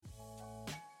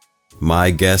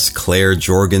My guest, Claire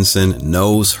Jorgensen,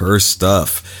 knows her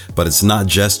stuff, but it's not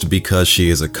just because she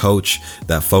is a coach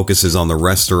that focuses on the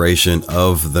restoration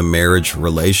of the marriage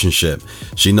relationship.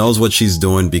 She knows what she's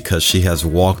doing because she has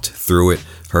walked through it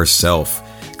herself.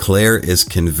 Claire is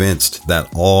convinced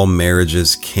that all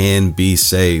marriages can be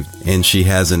saved, and she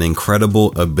has an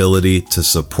incredible ability to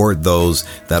support those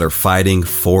that are fighting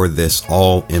for this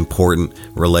all-important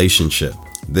relationship.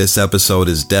 This episode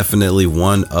is definitely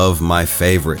one of my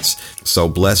favorites, so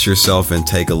bless yourself and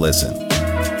take a listen.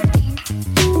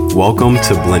 Welcome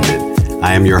to Blended.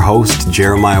 I am your host,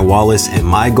 Jeremiah Wallace, and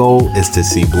my goal is to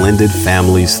see blended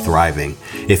families thriving.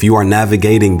 If you are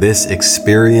navigating this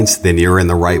experience, then you're in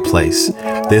the right place.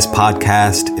 This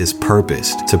podcast is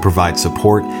purposed to provide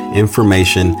support,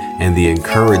 information, and the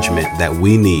encouragement that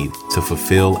we need to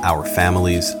fulfill our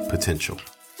family's potential.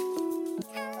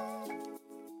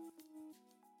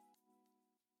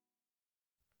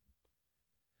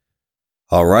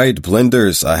 All right,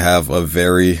 Blenders, I have a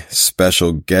very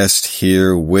special guest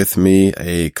here with me,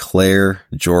 a Claire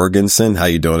Jorgensen. How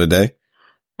you doing today?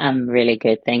 I'm really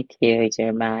good. Thank you,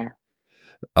 Jeremiah.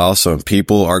 Awesome.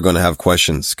 People are going to have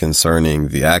questions concerning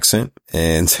the accent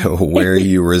and where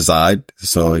you reside.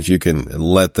 So if you can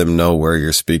let them know where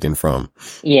you're speaking from.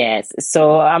 Yes.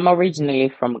 So I'm originally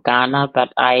from Ghana,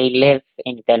 but I live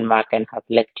in Denmark and have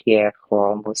lived here for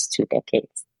almost 2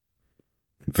 decades.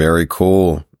 Very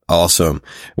cool. Awesome.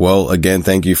 Well, again,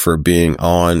 thank you for being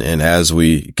on. And as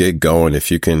we get going, if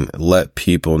you can let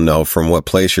people know from what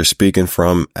place you're speaking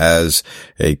from as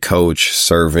a coach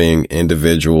serving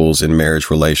individuals in marriage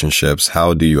relationships,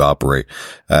 how do you operate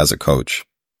as a coach?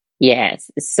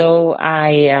 Yes. So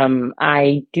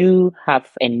I do have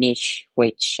a niche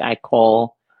which I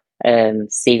call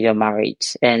Save Your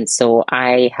Marriage. And so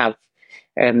I have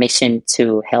a mission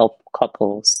to help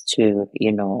couples to,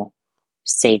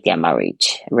 save their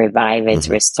marriage, revive it,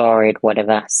 restore it,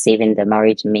 whatever saving the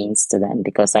marriage means to them,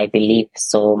 because I believe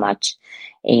so much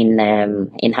in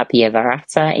happy ever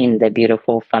after, in the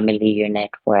beautiful family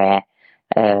unit where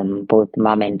both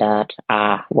mom and dad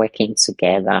are working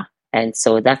together. And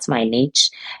so that's my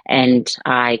niche. And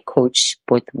I coach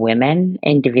both women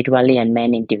individually and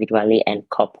men individually and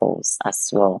couples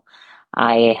as well.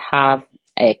 I have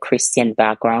a Christian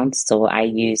background, so I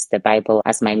use the Bible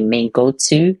as my main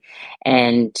go-to,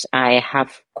 and I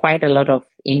have quite a lot of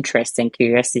interest and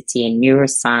curiosity in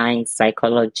neuroscience,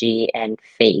 psychology, and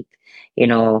faith,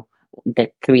 the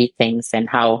three things and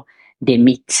how they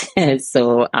meet.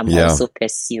 So I'm also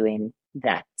pursuing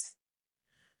that.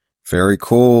 Very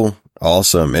cool.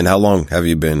 Awesome. And how long have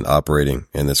you been operating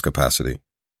in this capacity?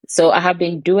 So I have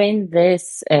been doing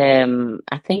this,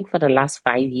 I think for the last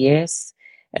 5 years.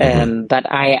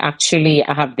 But I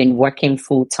have been working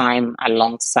full time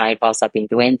alongside whilst I've been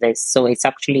doing this. So it's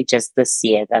actually just this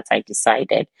year that I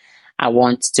decided I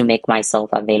want to make myself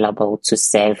available to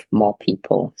serve more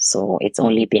people. So it's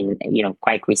only been,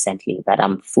 quite recently that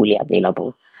I'm fully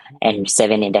available and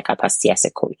serving in the capacity as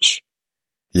a coach.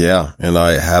 Yeah. And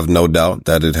I have no doubt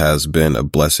that it has been a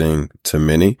blessing to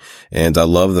many. And I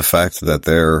love the fact that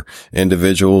there are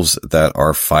individuals that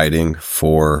are fighting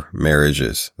for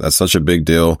marriages. That's such a big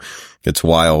deal. It's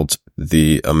wild,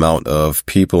 the amount of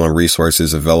people and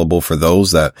resources available for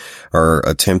those that are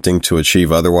attempting to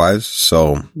achieve otherwise.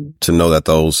 So to know that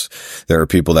there are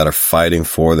people that are fighting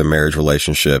for the marriage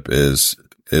relationship is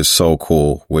so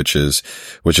cool, which is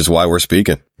why we're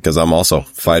speaking, because I'm also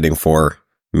fighting for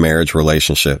marriage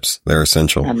relationships. They're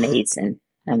essential. Amazing.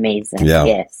 Yeah.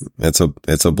 Yes.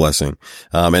 It's a blessing.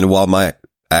 And while my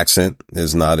accent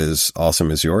is not as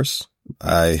awesome as yours,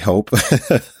 I hope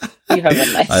you have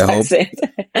a nice accent.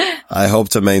 I hope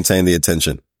to maintain the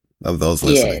attention of those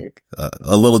listening.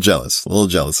 A little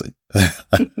jealousy.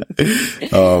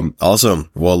 Awesome.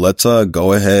 Well, let's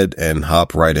go ahead and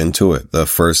hop right into it. The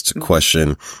first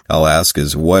question I'll ask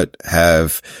is, what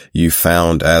have you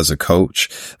found as a coach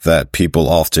that people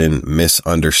often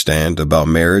misunderstand about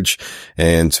marriage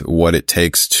and what it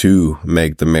takes to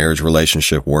make the marriage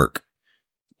relationship work?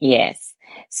 Yes.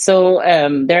 So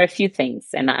there are a few things,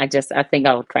 and I think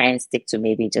I'll try and stick to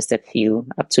maybe just a few,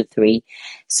 up to 3.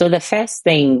 So the first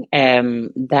thing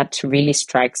that really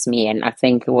strikes me, and I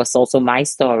think it was also my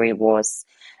story, was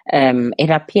it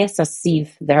appears as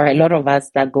if there are a lot of us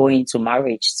that go into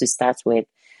marriage to start with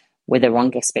the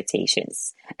wrong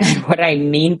expectations. And what I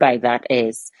mean by that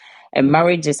is a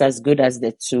marriage is as good as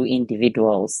the 2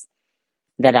 individuals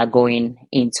that are going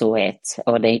into it,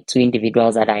 or the 2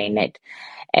 individuals that are in it.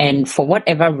 And for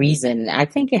whatever reason, I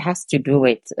think it has to do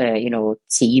with,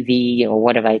 TV or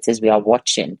whatever it is we are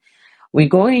watching. we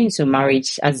go into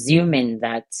marriage assuming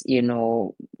that,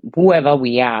 whoever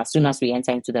we are, as soon as we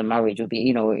enter into the marriage,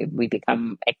 we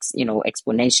become,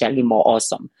 exponentially more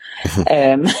awesome.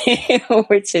 Um,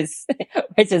 which is,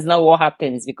 which is not what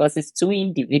happens, because it's two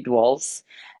individuals,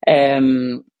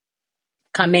 um,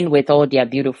 coming with all their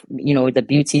beautiful, the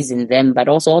beauties in them, but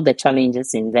also all the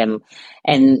challenges in them.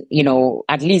 And,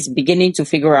 at least beginning to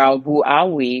figure out, who are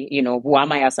we, who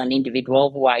am I as an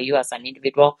individual? Who are you as an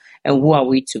individual? And who are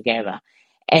we together?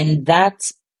 And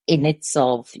that in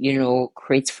itself,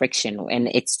 creates friction, and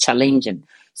it's challenging.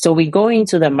 So we go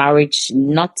into the marriage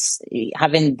not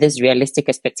having this realistic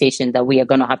expectation that we are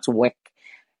going to have to work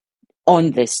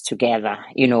on this together,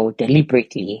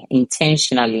 deliberately,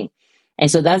 intentionally. And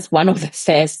so that's one of the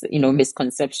first,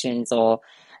 misconceptions or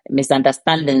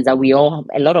misunderstandings that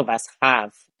a lot of us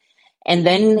have. And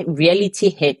then reality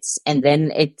hits, and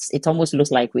then it almost looks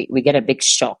like we get a big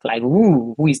shock, like,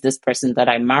 ooh, who is this person that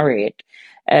I married?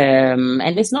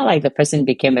 And it's not like the person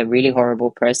became a really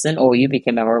horrible person or you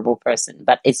became a horrible person,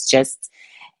 but it's just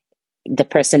the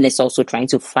person is also trying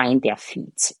to find their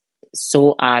feet.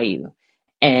 So are you.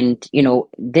 And,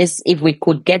 this, if we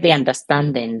could get the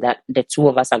understanding that the two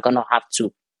of us are going to have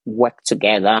to work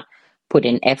together, put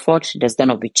in effort, there's going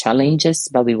to be challenges,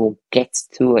 but we will get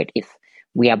through it if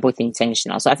we are both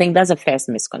intentional. So I think that's the first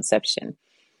misconception.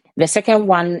 The second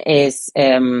one is,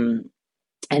 and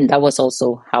that was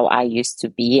also how I used to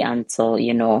be until,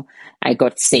 I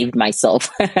got saved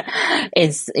myself,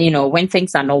 is, when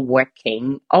things are not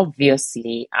working,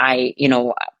 obviously I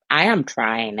am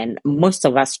trying, and most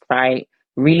of us try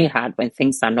really hard when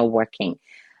things are not working.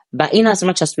 But in as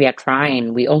much as we are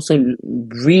trying, we also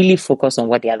really focus on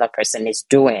what the other person is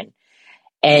doing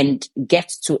and get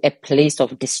to a place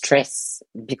of distress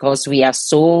because we are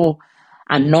so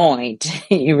annoyed,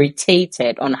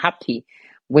 irritated, unhappy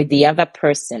with the other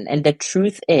person. And the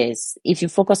truth is, if you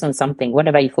focus on something,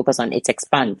 whatever you focus on, it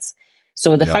expands.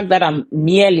 So the fact that I'm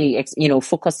merely,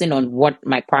 focusing on what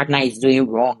my partner is doing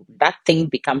wrong, that thing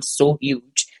becomes so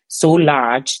huge, so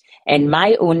large, and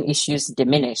my own issues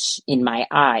diminish in my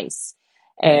eyes.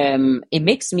 It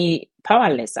makes me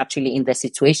powerless actually in the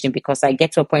situation, because I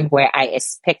get to a point where I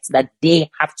expect that they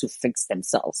have to fix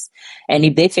themselves. And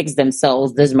if they fix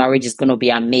themselves, this marriage is going to be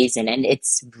amazing. And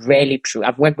it's really true.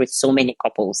 I've worked with so many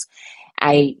couples.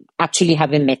 I actually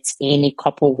haven't met any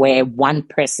couple where one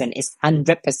person is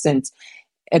 100%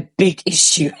 a big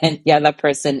issue and the other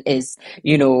person is,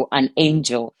 an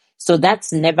angel. So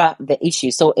that's never the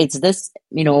issue. So it's this,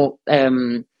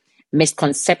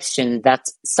 misconception that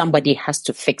somebody has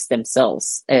to fix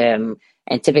themselves, and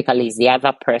typically it's the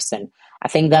other person. I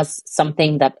think that's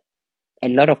something that a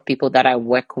lot of people that I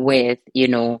work with,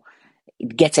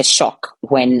 get a shock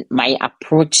when my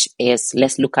approach is,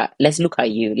 let's look at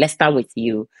you, let's start with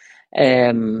you,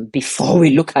 before we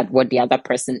look at what the other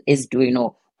person is doing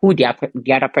or who the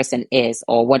other person is,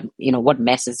 or what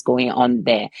mess is going on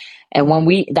there. And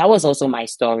that was also my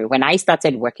story. When I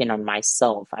started working on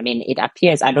myself, I mean, it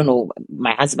appears, I don't know,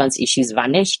 my husband's issues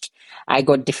vanished. I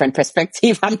got different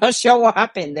perspective. I'm not sure what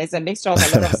happened. There's a mixture of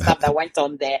a lot of stuff that went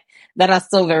on there that are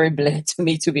still very blurred to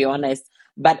me, to be honest.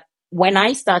 But when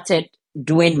I started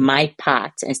doing my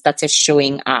part and started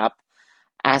showing up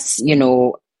as,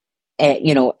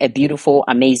 a beautiful,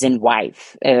 amazing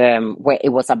wife, where it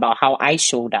was about how I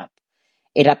showed up,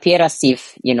 it appeared as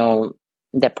if,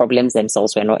 the problems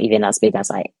themselves were not even as big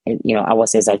as I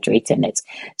was exaggerating it.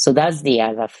 So that's the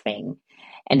other thing.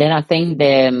 And then I think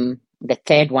the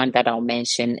third one that I'll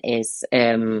mention is,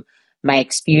 my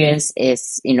experience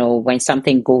is, when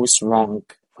something goes wrong,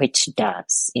 which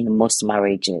does in most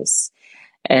marriages,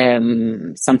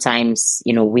 sometimes,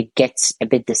 we get a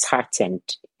bit disheartened,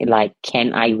 like,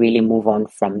 can I really move on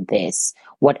from this,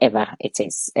 whatever it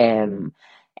is? And,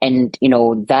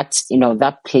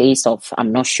 that place of,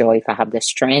 I'm not sure if I have the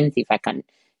strength, if I can,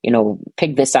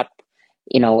 pick this up,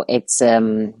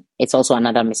 it's also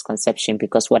another misconception,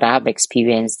 because what I have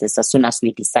experienced is, as soon as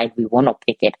we decide we want to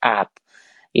pick it up,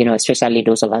 especially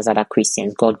those of us that are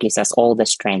Christians, God gives us all the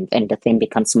strength, and the thing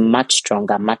becomes much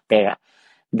stronger, much better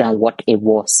than what it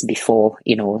was before,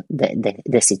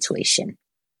 the situation.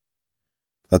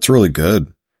 That's really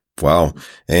good. Wow.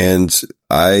 And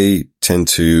I tend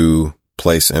to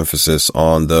place emphasis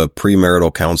on the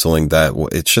premarital counseling that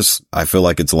I feel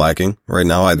like it's lacking right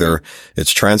now. Either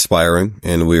it's transpiring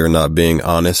and we are not being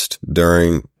honest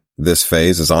during this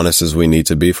phase, as honest as we need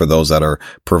to be for those that are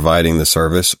providing the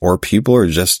service, or people are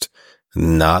just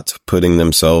not putting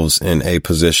themselves in a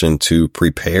position to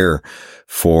prepare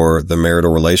for the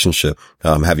marital relationship.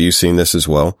 Have you seen this as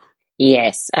well?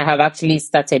 Yes, I have actually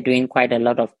started doing quite a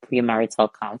lot of premarital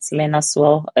counseling as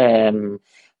well,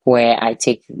 where I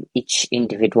take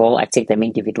I take them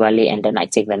individually, and then I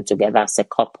take them together as a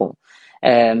couple.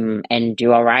 And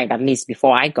you are right, at least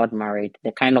before I got married,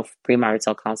 the kind of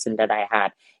premarital counseling that I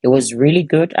had, it was really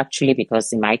good actually,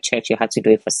 because in my church, you had to do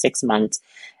it for 6 months.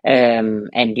 And,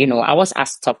 I was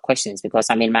asked tough questions because,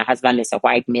 I mean, my husband is a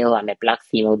white male, I'm a black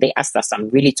female. They asked us some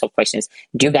really tough questions.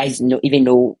 Do you guys even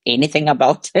know anything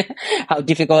about how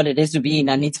difficult it is to be in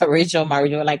an interracial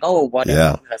marriage? We're like, oh,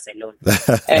 whatever, leave us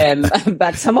alone.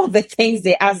 But some of the things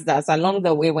they asked us along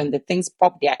the way, when the things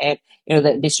popped their head,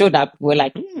 they showed up, we're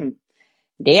like,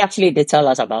 they actually did tell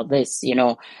us about this,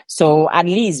 So at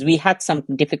least we had some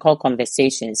difficult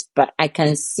conversations, but I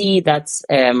can see that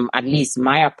at least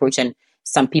my approach, and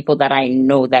some people that I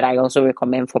know that I also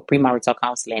recommend for premarital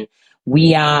counseling,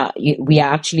 we are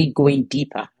actually going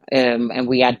deeper, and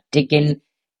we are digging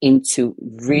into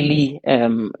really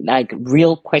like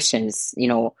real questions,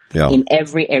 in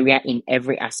every area, in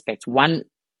every aspect. One,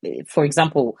 for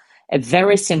example, a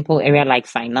very simple area like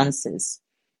finances.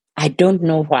 I don't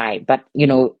know why, but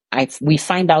we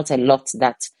find out a lot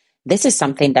that this is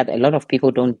something that a lot of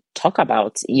people don't talk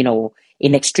about,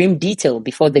 in extreme detail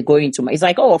before they go into. It's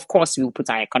like, oh, of course we'll put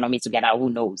our economy together. Who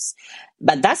knows?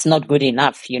 But that's not good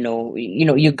enough.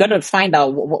 You got to find out,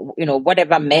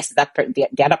 whatever mess that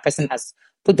the other person has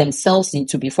put themselves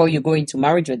into before you go into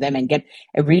marriage with them and get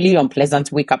a really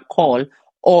unpleasant wake up call.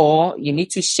 Or you need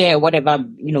to share whatever,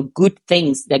 good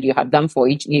things that you have done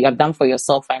you have done for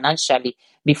yourself financially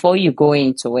before you go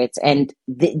into it. And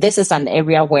this is an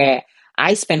area where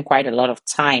I spend quite a lot of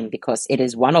time, because it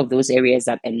is one of those areas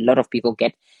that a lot of people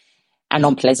get an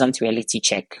unpleasant reality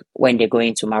check when they go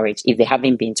into marriage, if they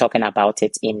haven't been talking about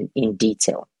it in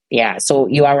detail. Yeah. So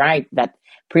you are right that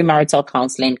premarital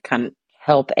counseling can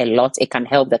help a lot. It can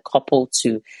help the couple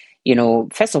to,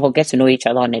 first of all, get to know each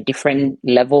other on a different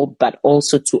level, but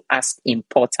also to ask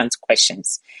important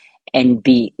questions and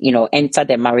enter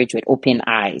the marriage with open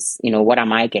eyes. What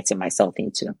am I getting myself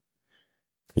into?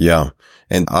 Yeah.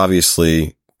 And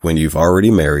obviously, when you've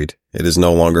already married, it is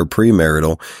no longer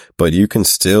premarital, but you can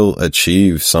still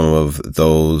achieve some of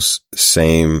those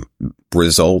same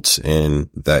results in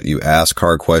that you ask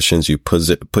hard questions. You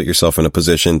put yourself in a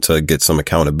position to get some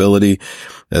accountability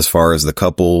as far as the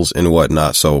couples and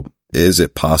whatnot. So is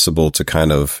it possible to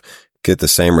kind of get the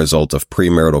same result of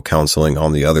premarital counseling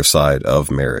on the other side of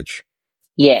marriage?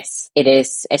 Yes, it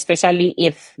is, especially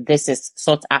if this is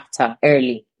sought after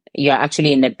early. You're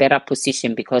actually in a better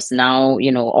position, because now,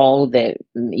 all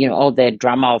the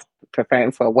drama of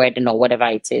preparing for a wedding or whatever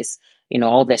it is,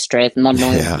 all the stress, not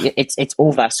knowing it's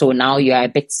over. So now you are a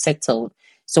bit settled.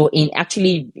 So in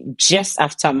actually just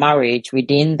after marriage,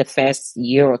 within the first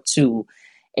year or two,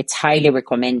 it's highly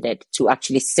recommended to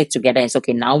actually sit together and say,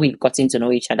 okay, now we've gotten to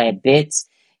know each other a bit.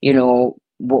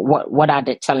 What are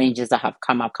the challenges that have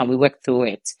come up? Can we work through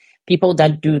it? People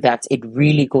that do that, it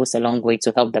really goes a long way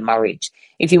to help the marriage.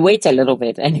 If you wait a little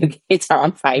bit and you get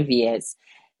around 5 years,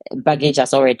 baggage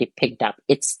has already picked up.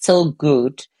 It's still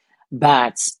good,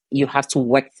 but you have to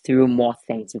work through more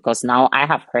things, because now I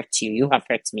have hurt you, you have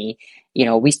hurt me.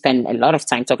 We spend a lot of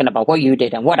time talking about what you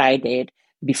did and what I did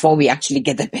before we actually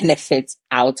get the benefits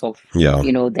out of,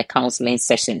 the counseling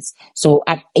sessions. So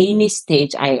at any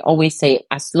stage, I always say,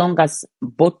 as long as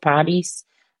both parties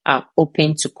are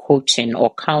open to coaching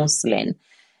or counseling,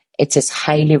 it is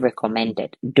highly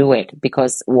recommended. Do it,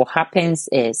 because what happens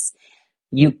is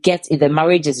if the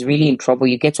marriage is really in trouble,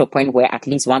 you get to a point where at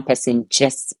least one person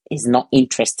just is not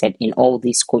interested in all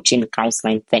these coaching,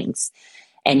 counseling things.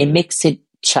 And it makes it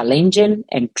challenging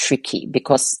and tricky,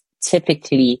 because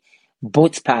typically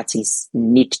both parties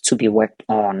need to be worked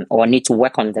on, or need to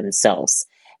work on themselves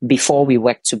before we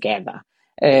work together.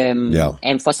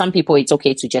 And for some people, it's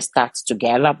okay to just start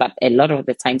together, but a lot of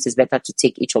the times it's better to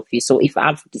take each of you. So if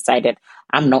I've decided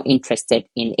I'm not interested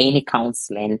in any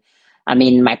counseling, I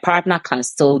mean, my partner can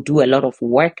still do a lot of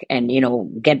work and,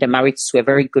 get the marriage to a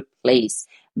very good place.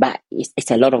 But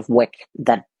it's a lot of work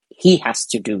that he has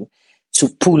to do to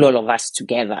pull all of us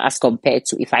together, as compared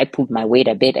to if I pulled my weight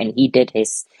a bit and he did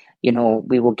his,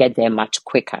 we will get there much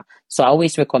quicker. So I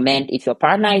always recommend, if your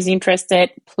partner is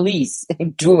interested, please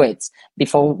do it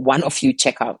before one of you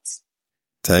check out.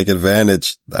 Take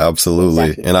advantage. Absolutely.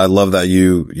 Exactly. And I love that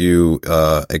you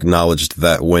acknowledged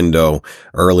that window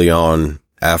early on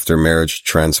after marriage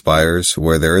transpires,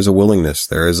 where there is a willingness,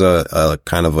 there is a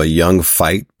kind of a young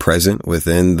fight present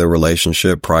within the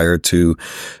relationship prior to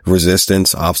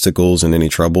resistance, obstacles, and any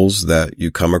troubles that you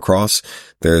come across.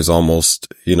 There's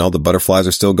almost, the butterflies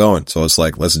are still going. So it's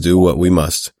like, let's do what we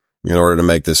must in order to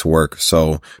make this work.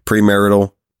 So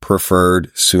premarital,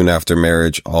 preferred, soon after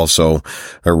marriage, also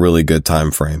a really good time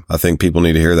frame. I think people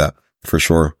need to hear that. For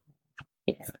sure.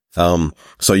 Yeah.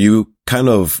 So you kind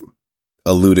of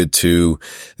alluded to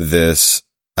this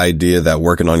idea that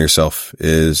working on yourself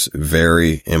is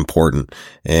very important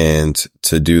and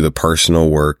to do the personal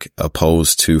work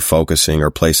opposed to focusing or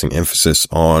placing emphasis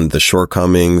on the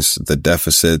shortcomings, the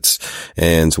deficits,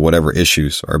 and whatever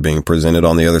issues are being presented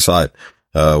on the other side.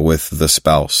 With the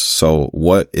spouse. So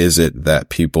what is it that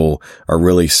people are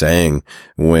really saying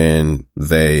when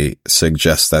they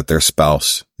suggest that their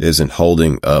spouse isn't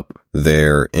holding up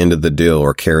their end of the deal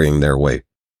or carrying their weight?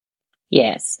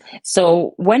 Yes.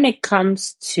 So when it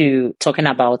comes to talking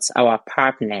about our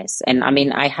partners, and I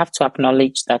mean, I have to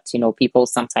acknowledge that, people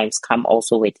sometimes come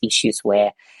also with issues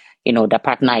where, the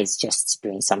partner is just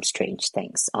doing some strange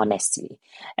things, honestly.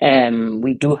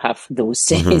 We do have those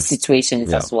Hmm.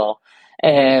 situations Yeah. as well.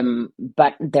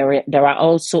 But there are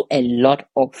also a lot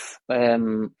of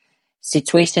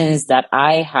situations that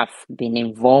I have been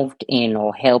involved in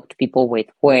or helped people with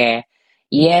where,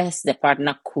 yes, the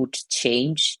partner could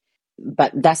change,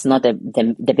 but that's not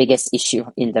the biggest issue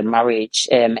in the marriage.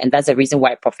 And that's the reason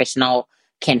why a professional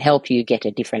can help you get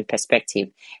a different perspective.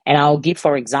 And I'll give,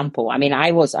 for example, I mean, I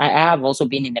have also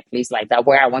been in a place like that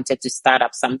where I wanted to start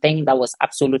up something that was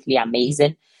absolutely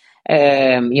amazing.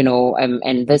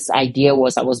 And this idea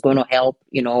was I was going to help,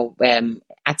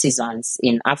 artisans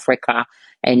in Africa,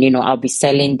 and, I'll be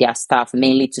selling their stuff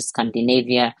mainly to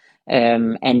Scandinavia.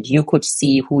 And you could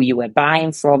see who you were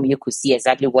buying from. You could see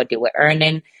exactly what they were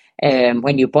earning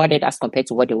when you bought it as compared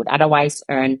to what they would otherwise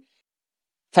earn.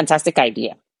 Fantastic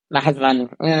idea. My husband,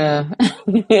 I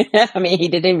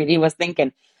mean, he was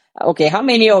thinking, okay, how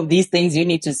many of these things you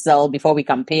need to sell before we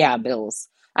can pay our bills?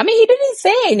 I mean, he didn't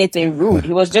say anything rude.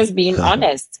 He was just being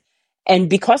honest. And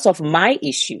because of my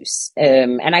issues,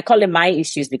 and I call it my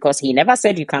issues because he never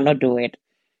said you cannot do it.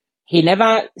 He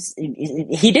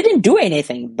didn't do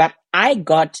anything, but I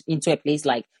got into a place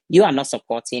like, you are not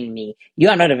supporting me. You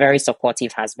are not a very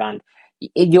supportive husband.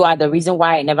 You are the reason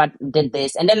why I never did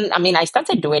this. And then, I mean, I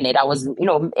started doing it.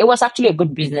 It was actually a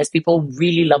good business. People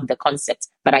really loved the concept,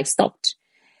 but I stopped.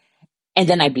 And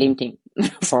then I blamed him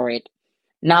for it.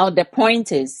 Now, the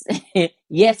point is,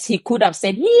 yes, he could have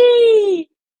said, he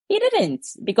didn't,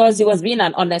 because he was being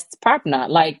an honest partner.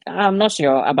 Like, I'm not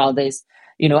sure about this.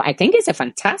 I think it's a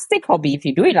fantastic hobby if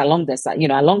you do it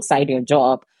alongside your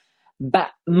job.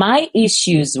 But my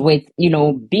issues with,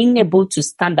 being able to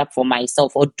stand up for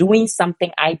myself or doing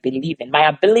something I believe in, my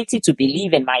ability to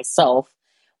believe in myself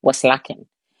was lacking.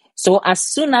 So as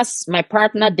soon as my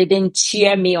partner didn't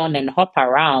cheer me on and hop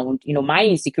around, my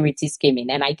insecurities came in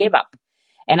and I gave up.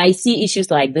 And I see issues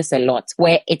like this a lot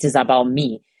where it is about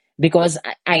me, because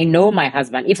I know my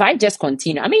husband. If I just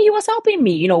continue, I mean, he was helping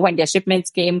me, when the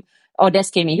shipments came, orders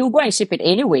came in, he would go and ship it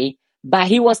anyway, but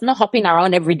he was not hopping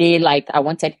around every day like I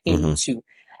wanted him Hmm. to.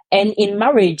 And in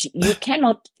marriage, you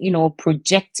cannot,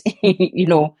 project,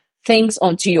 things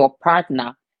onto your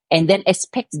partner and then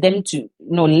expect them to,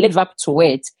 live up to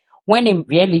it, when in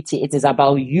reality it is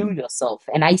about you yourself.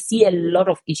 And I see a lot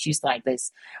of issues like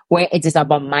this where it is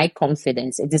about my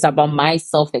confidence, it is about my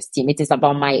self-esteem, it is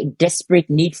about my desperate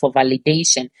need for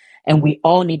validation. And we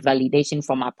all need validation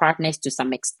from our partners to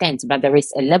some extent, but there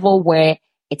is a level where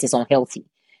it is unhealthy.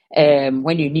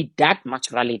 When you need that much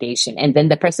validation and then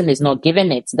the person is not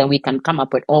giving it, then we can come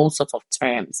up with all sorts of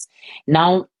terms.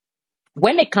 Now,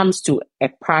 when it comes to a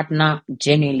partner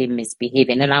genuinely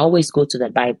misbehaving, and I always go to the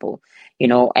Bible,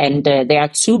 and there are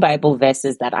two Bible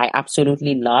verses that I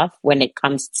absolutely love when it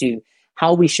comes to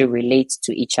how we should relate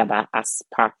to each other as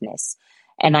partners.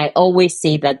 And I always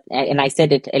say that, and I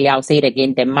said it earlier, I'll say it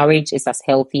again, the marriage is as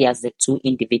healthy as the two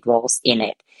individuals in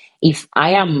it. If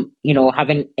I am,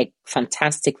 having a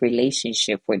fantastic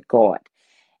relationship with God,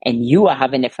 and you are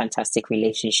having a fantastic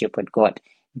relationship with God,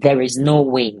 there is no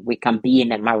way we can be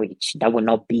in a marriage that will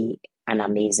not be an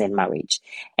amazing marriage.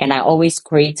 And I always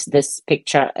create this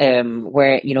picture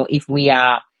where, if we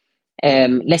are,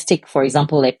 let's take, for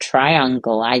example, a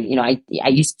triangle. I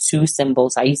use two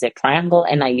symbols. I use a triangle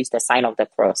and I use the sign of the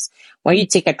cross. When you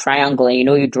take a triangle and,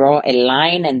 you draw a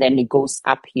line and then it goes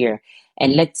up here.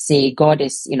 And let's say God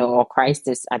is, or Christ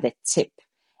is at the tip,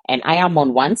 and I am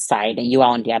on one side and you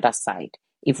are on the other side.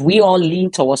 If we all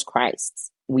lean towards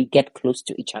Christ, we get close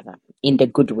to each other in the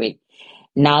good way.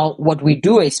 Now, what we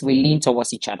do is we lean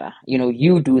towards each other.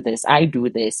 You do this, I do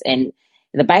this. And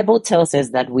the Bible tells us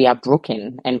that we are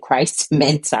broken and Christ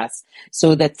meant us.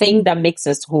 So the thing that makes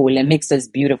us whole and makes us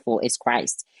beautiful is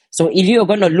Christ. So if you're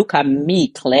going to look at me,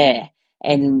 Claire,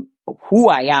 and who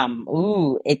I am,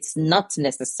 it's not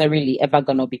necessarily ever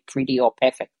going to be pretty or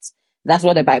perfect. That's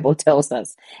what the Bible tells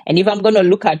us. And if I'm going to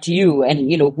look at you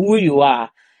and, who you are,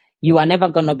 You are never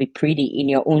going to be pretty in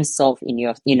your own self, in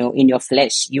your, in your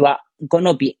flesh. You are going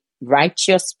to be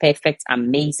righteous, perfect,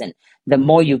 amazing the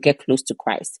more you get close to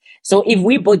Christ. So if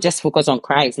we both just focus on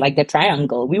Christ, like the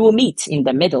triangle, we will meet in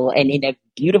the middle and in a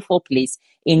beautiful place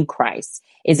in Christ.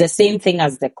 It's the same thing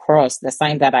as the cross, the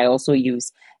sign that I also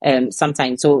use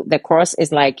sometimes. So the cross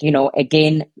is like,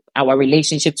 again, our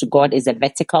relationship to God is a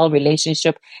vertical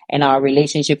relationship, and our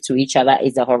relationship to each other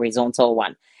is a horizontal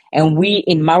one. And we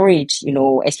in marriage,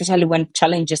 especially when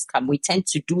challenges come, we tend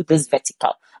to do this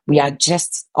vertical. We are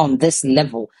just on this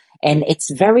level. And it's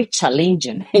very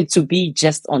challenging to be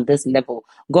just on this level.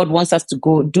 God wants us to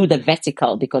go do the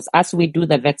vertical, because as we do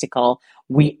the vertical,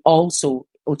 we also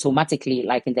automatically,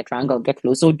 like in the triangle, get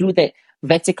close. So do the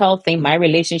vertical thing, my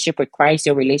relationship with Christ,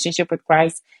 your relationship with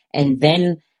Christ, and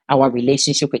then our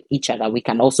relationship with each other. We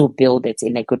can also build it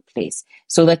in a good place.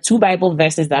 So the two Bible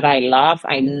verses that I love,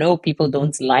 I know people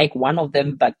don't like one of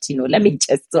them, but let me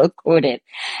just still quote it,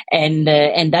 and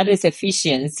that is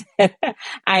Ephesians.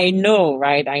 I know,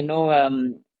 right? I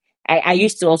know. I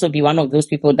used to also be one of those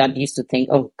people that used to think,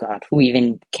 oh God, who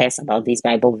even cares about these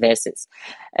Bible verses?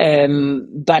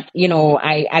 But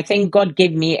I think God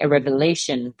gave me a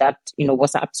revelation that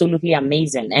was absolutely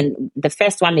amazing. And the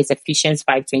first one is Ephesians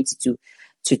 5:22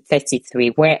 to 33,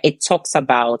 where it talks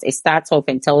about, it starts off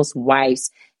and tells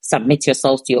wives, submit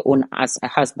yourselves to your own as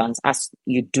husbands as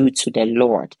you do to the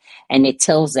Lord. And it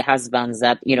tells the husbands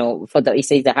that, it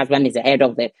says the husband is the head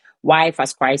of the wife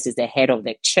as Christ is the head of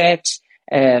the church,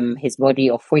 his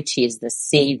body, of which he is the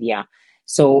savior.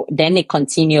 So then it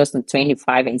continues in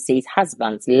 25 and says,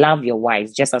 husbands, love your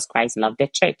wives just as Christ loved the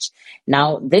church.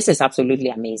 Now, this is absolutely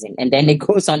amazing. And then it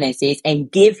goes on and says, and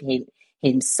give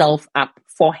himself up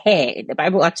for her. The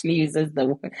Bible actually uses the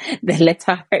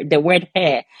word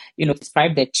her, to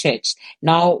describe the church.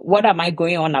 Now, what am I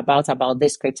going on about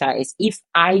this scripture is, if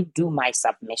I do my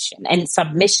submission, and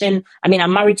submission, I mean,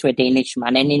 I'm married to a Danish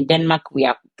man, and in Denmark, we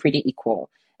are pretty equal.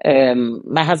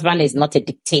 My husband is not a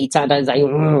dictator. That's like,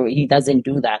 he doesn't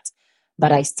do that.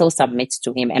 But I still submit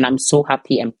to him, and I'm so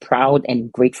happy and proud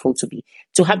and grateful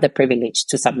to have the privilege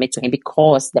to submit to him,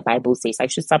 because the Bible says I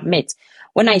should submit.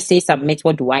 When I say submit,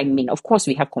 what do I mean? Of course,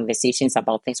 we have conversations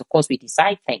about things. Of course, we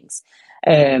decide things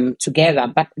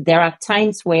together. But there are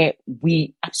times where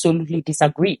we absolutely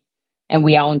disagree, and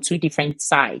we are on two different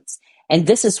sides. And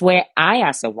this is where I,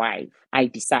 as a wife, I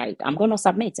decide I'm going to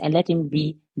submit and let him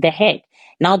be the head.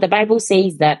 Now, the Bible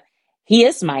says that he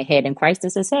is my head and Christ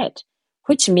is his head,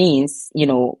 which means,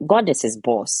 God is his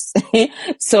boss.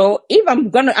 So if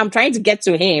I'm trying to get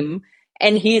to him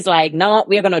and he's like, no,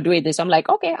 we're going to do it this, I'm like,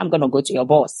 okay, I'm going to go to your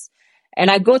boss.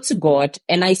 And I go to God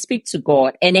and I speak to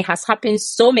God. And it has happened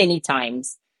so many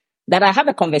times that I have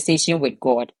a conversation with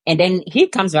God, and then he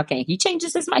comes back and he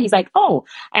changes his mind. He's like, oh,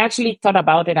 I actually thought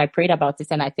about it. I prayed about this,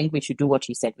 and I think we should do what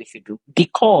you said we should do,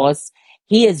 because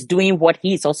he is doing what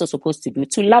he is also supposed to do,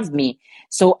 to love me.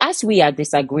 So as we are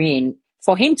disagreeing,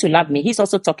 for him to love me, he's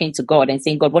also talking to God and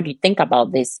saying, God, what do you think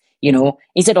about this?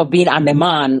 Instead of being, I'm a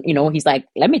man, he's like,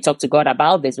 let me talk to God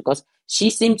about this, because she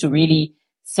seemed to really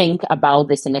think about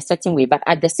this in a certain way. But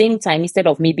at the same time, instead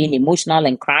of me being emotional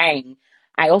and crying,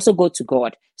 I also go to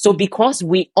God. So because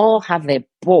we all have a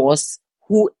boss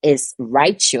who is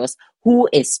righteous, who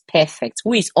is perfect,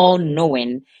 who is all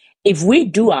knowing, if we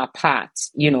do our part,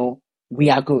 we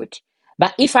are good.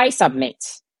 But if I submit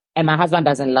and my husband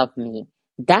doesn't love me,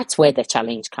 that's where the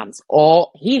challenge comes. Or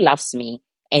he loves me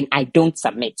and I don't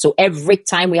submit. So every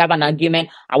time we have an argument,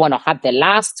 I want to have the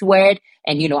last word.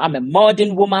 And, I'm a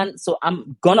modern woman, so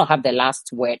I'm going to have the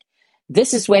last word.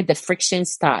 This is where the friction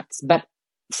starts. But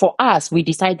for us, we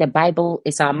decide the Bible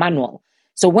is our manual.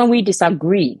 So when we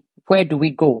disagree, where do we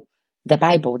go? The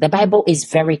Bible. The Bible is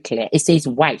very clear. It says,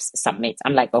 wives, submit.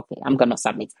 I'm like, okay, I'm going to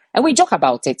submit. And we joke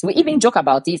about it. We even joke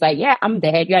about it. He's like, yeah, I'm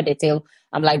the head, you are the tail.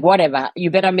 I'm like, whatever.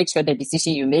 You better make sure the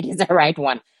decision you made is the right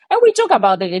one. And we joke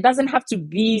about it. It doesn't have to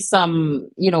be some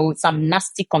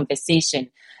nasty conversation.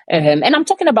 And I'm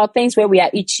talking about things where we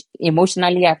are each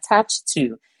emotionally attached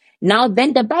to. Now,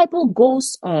 then the Bible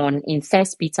goes on in 1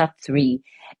 Peter 3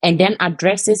 and then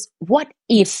addresses, what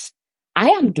if I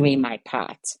am doing my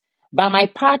part, but my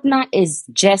partner is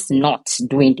just not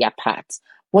doing their part?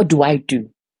 What do I do?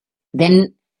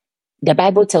 Then the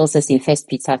Bible tells us in 1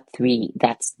 Peter 3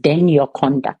 that then your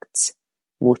conduct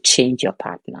will change your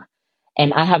partner.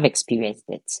 And I have experienced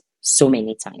it so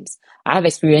many times. I have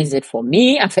experienced it for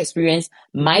me. I've experienced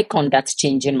my conduct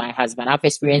changing my husband. I've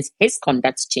experienced his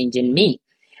conduct changing me.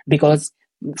 Because,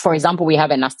 for example, we have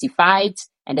a nasty fight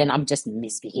and then I'm just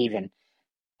misbehaving.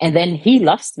 And then he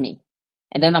loves me.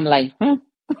 And then I'm like,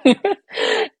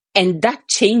 And that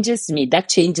changes me. That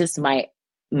changes my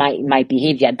my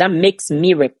behavior, that makes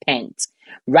me repent,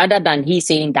 rather than he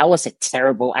saying that was a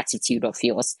terrible attitude of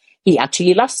yours. He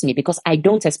actually loves me because I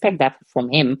don't expect that from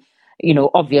him.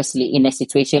 Obviously, in a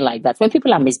situation like that, when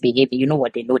people are misbehaving, you know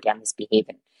what, they know they are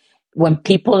misbehaving. When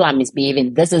people are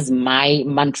misbehaving, this is my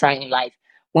mantra in life.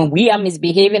 When we are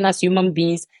misbehaving as human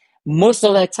beings, most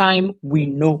of the time we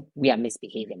know we are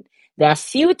misbehaving. There are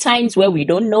few times where we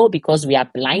don't know because we are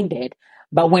blinded,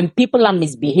 but when people are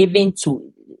misbehaving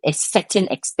to a certain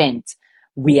extent,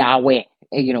 we are aware.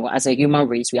 As a human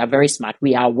race, we are very smart.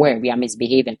 We are aware we are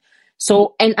misbehaving.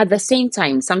 So, and at the same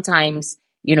time, sometimes,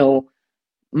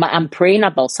 I'm praying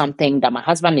about something that my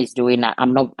husband is doing.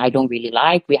 I don't really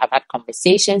like. We have had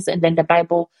conversations, and then the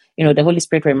Bible, the Holy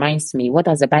Spirit reminds me, what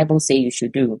does the Bible say you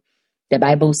should do? The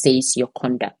Bible says your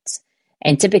conduct.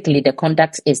 And typically the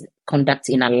conduct is conduct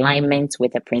in alignment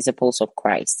with the principles of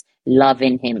Christ,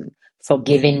 loving him,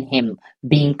 forgiving him,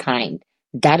 being kind.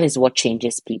 That is what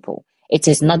changes people. It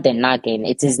is not the nagging.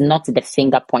 It is not the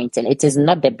finger pointing. It is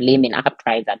not the blaming. I have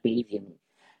tried that, believe you me.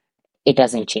 It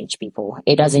doesn't change people.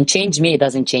 It doesn't change me. It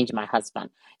doesn't change my husband.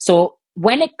 So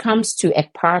when it comes to a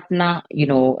partner,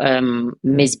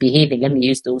 misbehaving, let me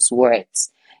use those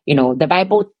words, the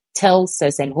Bible tells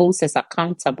us and holds us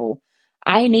accountable.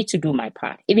 I need to do my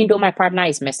part. Even though my partner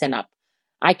is messing up,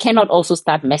 I cannot also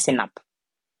start messing up.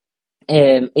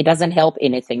 It doesn't help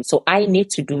anything. So I need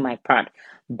to do my part.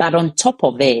 But on top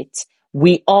of it,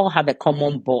 we all have a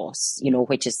common boss,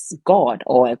 which is God,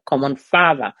 or a common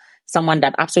father, someone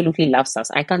that absolutely loves us.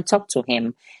 I can talk to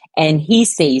him, and he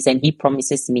says, and he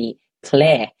promises me,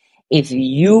 Claire, if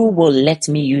you will let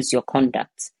me use your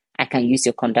conduct, I can use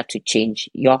your conduct to change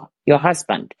your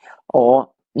husband. Or,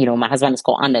 my husband is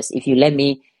called Anders. If you let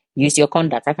me use your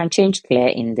conduct, I can change Claire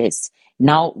in this.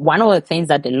 Now, one of the things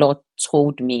that the Lord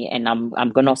told me, and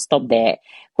I'm going to stop there,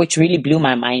 which really blew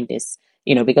my mind is,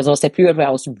 because there was a period where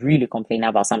I was really complaining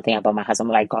about something about my husband.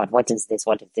 I'm like, God, what is this?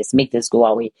 What is this? Make this go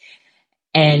away.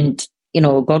 And,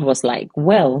 God was like,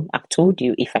 well, I've told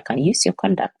you, if I can use your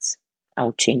conduct,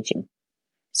 I'll change him.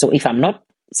 So if I'm not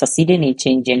succeeding in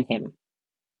changing him,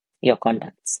 your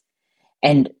conduct.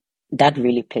 And that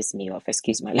really pissed me off.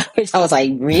 Excuse my language. I was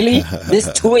like, really? This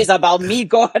too is about me,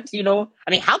 God?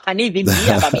 How can it even be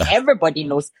about me? Everybody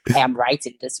knows I am right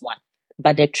in this one.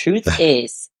 But the truth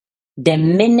is, the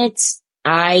minute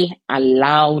I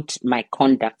allowed my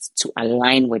conduct to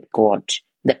align with God,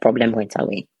 the problem went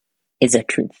away. It's the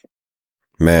truth.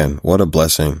 Man, what a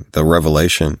blessing, the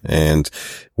revelation. And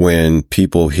when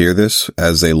people hear this,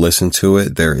 as they listen to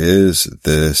it, there is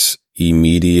this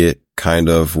immediate kind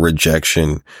of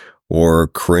rejection or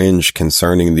cringe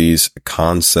concerning these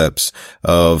concepts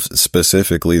of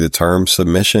specifically the term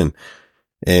submission.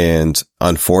 And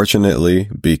unfortunately,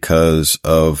 because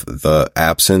of the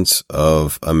absence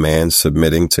of a man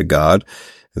submitting to God,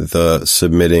 the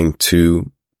submitting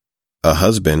to a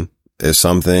husband is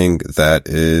something that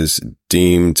is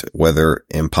deemed whether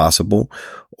impossible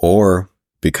or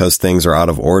because things are out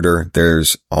of order,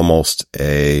 there's almost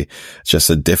just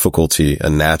a difficulty, a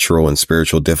natural and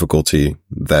spiritual difficulty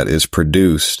that is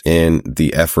produced in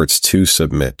the efforts to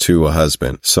submit to a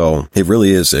husband. So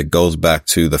it goes back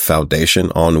to the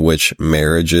foundation on which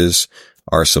marriages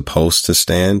are supposed to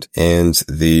stand and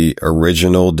the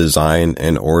original design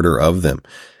and order of them.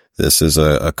 This is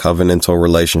a covenantal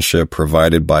relationship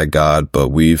provided by God, but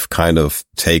we've kind of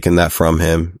taken that from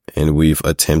him and we've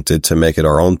attempted to make it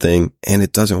our own thing, and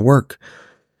it doesn't work.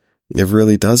 It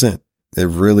really doesn't. It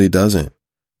really doesn't.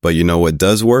 But you know what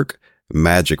does work?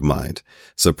 Magic Mind.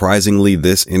 Surprisingly,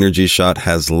 this energy shot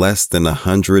has less than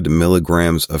 100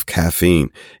 milligrams of caffeine.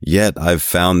 Yet I've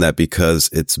found that because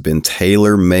it's been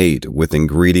tailor made with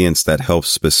ingredients that help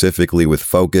specifically with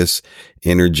focus,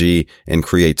 energy, and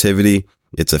creativity,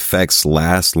 its effects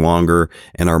last longer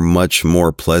and are much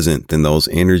more pleasant than those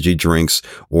energy drinks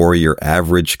or your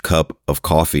average cup of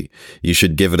coffee. You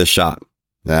should give it a shot.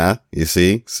 You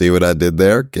see what I did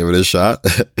there? Give it a shot.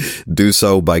 Do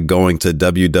so by going to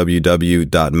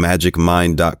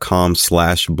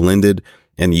www.magicmind.com/blended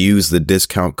and use the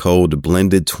discount code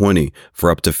blended20 for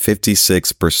up to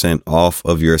 56% off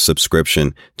of your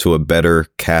subscription to a better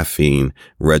caffeine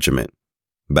regimen.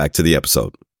 Back to the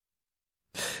episode.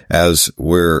 As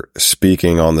we're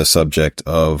speaking on the subject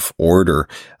of order,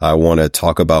 I want to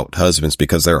talk about husbands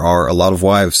because there are a lot of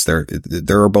wives. There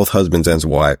are both husbands and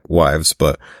wives,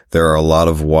 but there are a lot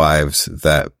of wives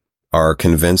that are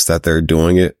convinced that they're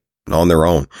doing it on their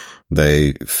own.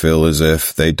 They feel as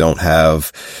if they don't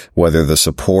have whether the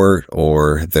support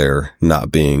or they're not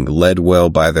being led well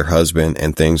by their husband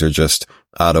and things are just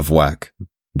out of whack.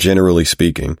 Generally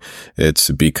speaking, it's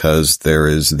because there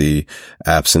is the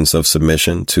absence of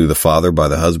submission to the father by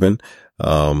the husband.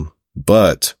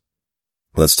 But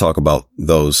let's talk about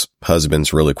those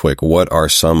husbands really quick. What are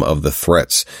some of the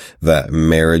threats that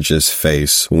marriages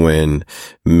face when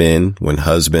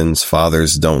husbands,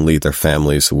 fathers don't lead their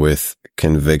families with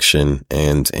conviction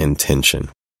and intention?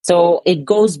 So it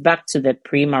goes back to the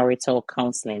premarital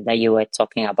counseling that you were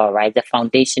talking about, right? The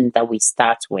foundation that we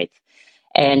start with.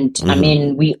 And I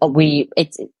mean, we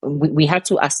had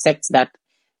to accept that,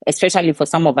 especially for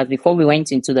some of us, before we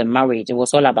went into the marriage, it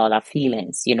was all about our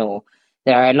feelings.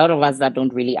 There are a lot of us that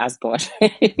don't really ask God.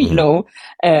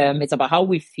 It's about how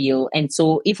we feel. And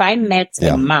so if I met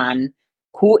a man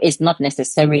who is not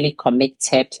necessarily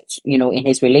committed, in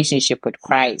his relationship with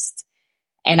Christ,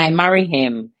 and I marry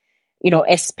him,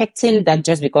 expecting that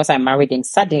just because I married him,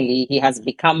 suddenly he has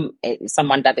become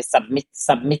someone that is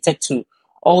submitted to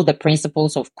all the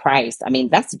principles of Christ. I mean,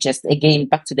 that's just, again,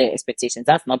 back to the expectations.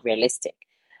 That's not realistic.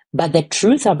 But the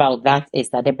truth about that is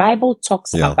that the Bible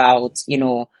talks about,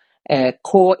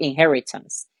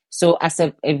 co-inheritance. So as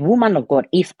a woman of God,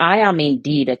 if I am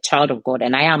indeed a child of God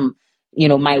and I am,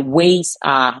 my ways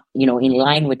are, in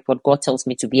line with what God tells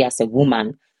me to be as a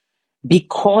woman,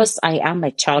 because I am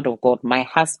a child of God, my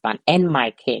husband and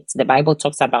my kids, the Bible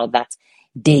talks about that,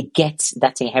 they get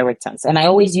that inheritance. And I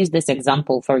always use this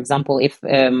example. For example, if,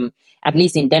 at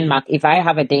least in Denmark, if I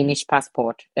have a Danish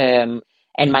passport, and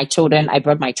I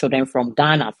brought my children from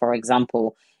Ghana, for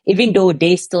example, even though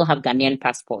they still have Ghanaian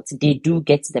passports, they do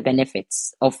get the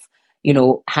benefits of,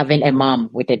 having a mom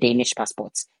with a Danish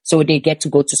passport. So they get to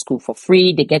go to school for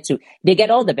free. They get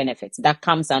all the benefits that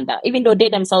comes under, even though they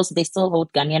themselves, they still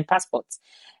hold Ghanaian passports.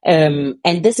 And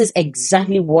this is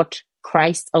exactly what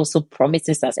Christ also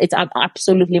promises us. It's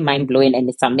absolutely mind blowing and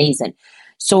it's amazing.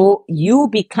 So you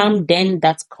become then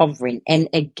that covering. And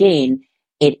again,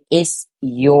 it is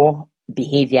your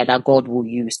behavior that God will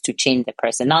use to change the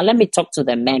person. Now, let me talk to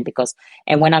the men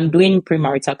and when I'm doing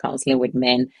premarital counseling with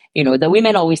men, the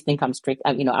women always think I'm strict,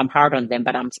 I'm hard on them,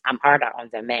 but I'm harder on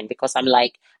the men because I'm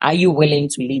like, are you willing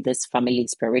to lead this family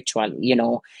spiritually,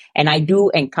 And I do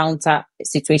encounter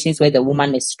situations where the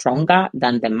woman is stronger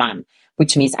than the man,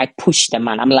 which means I push the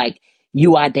man. I'm like,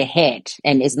 you are the head,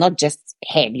 and it's not just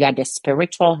head, you are the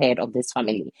spiritual head of this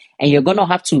family, and you're going to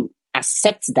have to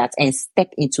accept that and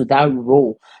step into that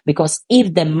role. Because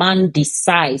if the man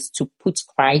decides to put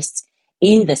Christ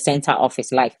in the center of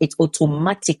his life, it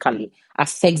automatically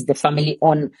affects the family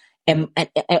on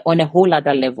a whole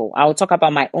other level. I'll talk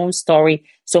about my own story.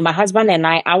 So my husband and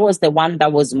I was the one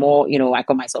that was more, I'll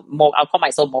call myself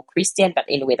more Christian, but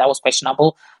anyway, that was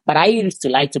questionable. But I used to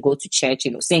like to go to church,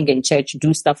 sing in church,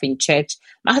 do stuff in church.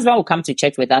 My husband will come to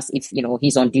church with us if,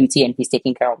 he's on duty and he's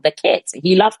taking care of the kids.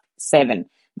 He loved 7.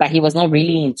 But he was not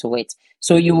really into it.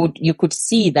 So you could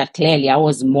see that clearly I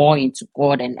was more into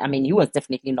God. And I mean, he was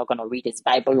definitely not going to read his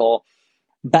Bible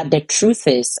but the truth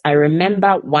is, I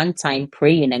remember one time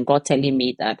praying and God telling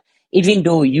me that even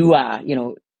though you are,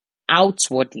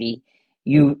 outwardly,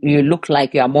 you look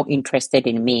like you are more interested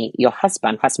in me, your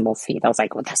husband has more faith. I was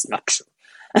like, oh, that's not true.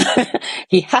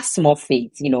 He has more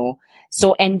faith,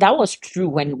 So, and that was true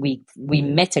when we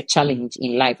met a challenge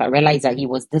in life. I realized that he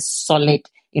was this solid,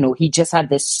 he just had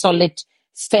this solid,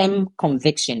 firm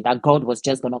conviction that God was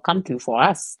just going to come through for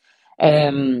us.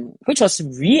 Which was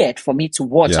weird for me to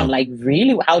watch. I'm like,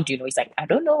 really? How do you know? He's like, I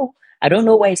don't know. I don't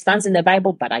know where it stands in the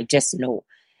Bible, but I just know.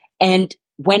 And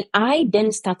when I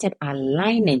then started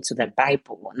aligning to the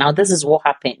Bible, now this is what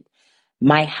happened.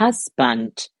 My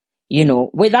husband,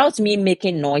 without me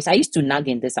making noise, I used to nag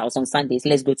in this house on Sundays,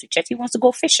 let's go to church. He wants to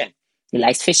go fishing. He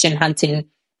likes fishing, hunting,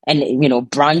 and,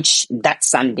 brunch that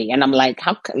Sunday. And I'm like,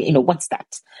 how, what's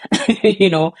that?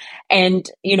 And,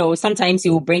 sometimes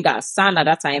he will bring our son at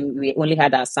that time. We only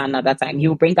had our son at that time. He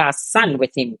will bring our son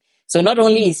with him. So not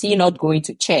only is he not going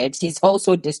to church, he's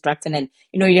also distracting. And,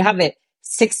 you have a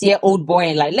 6-year-old boy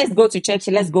and like, let's go to church,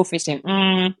 let's go fishing.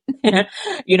 I'm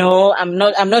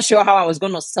not sure how I was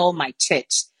going to sell my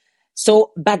church.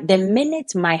 So, but the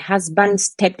minute my husband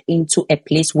stepped into a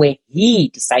place where he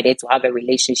decided to have a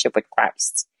relationship with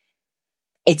Christ,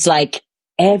 it's like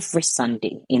every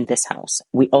Sunday in this house,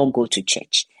 we all go to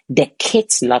church. The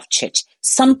kids love church.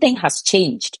 Something has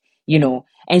changed,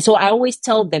 And so I always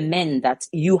tell the men that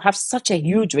you have such a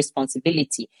huge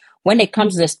responsibility when it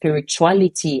comes to the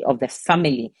spirituality of the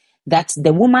family, that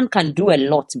the woman can do a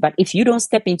lot. But if you don't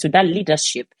step into that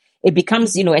leadership, it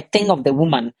becomes, a thing of the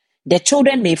woman. The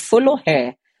children may follow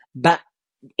her, but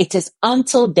it is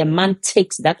until the man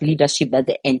takes that leadership that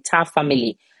the entire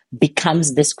family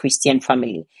becomes this Christian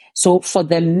family. So for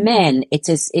the men,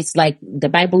 it's like the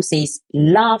Bible says,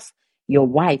 love your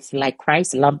wife like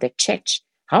Christ loved the church.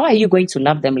 How are you going to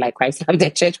love them like Christ loved the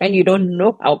church when you don't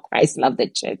know how Christ loved the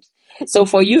church? So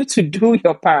for you to do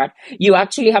your part, you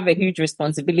actually have a huge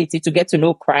responsibility to get to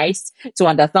know Christ, to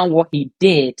understand what he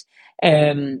did.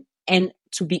 And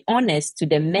to be honest, to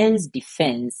the men's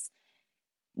defense,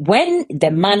 when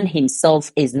the man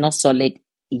himself is not solid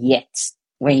yet,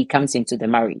 when he comes into the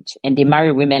marriage, and they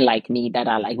marry women like me that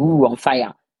are like, ooh, on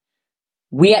fire,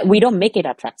 we don't make it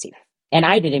attractive. And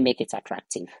I didn't make it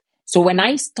attractive. So when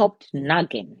I stopped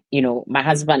nagging, my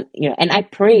husband, and I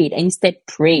prayed, and instead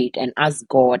prayed and asked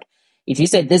God, if you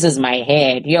said this is my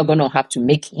head, you're going to have to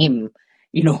make him,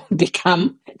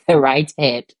 become the right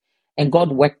head. And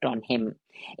God worked on him.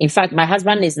 In fact, my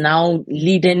husband is now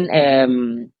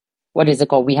leading, what is it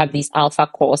called? We have these alpha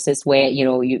courses where,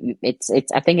 it's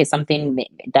I think it's something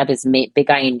that is made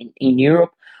bigger in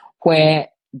Europe, where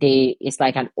it's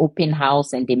like an open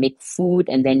house, and they make food,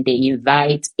 and then they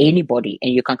invite anybody,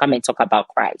 and you can come and talk about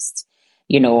Christ.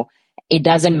 It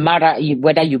doesn't matter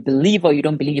whether you believe or you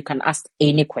don't believe, you can ask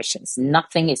any questions.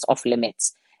 Nothing is off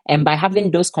limits. And by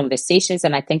having those conversations,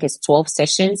 and I think it's 12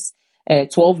 sessions,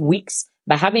 12 weeks,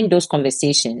 by having those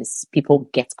conversations, people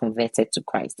get converted to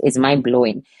Christ. It's mind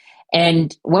blowing.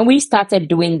 And when we started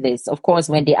doing this, of course,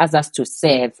 when they asked us to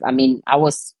serve, I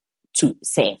was to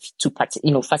serve, to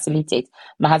facilitate.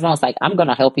 My husband was like, I'm going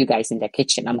to help you guys in the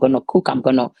kitchen. I'm going to cook. I'm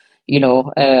going to,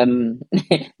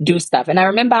 do stuff. And I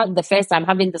remember the first time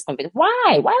having this conversation.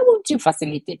 Why won't you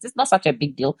facilitate? It's not such a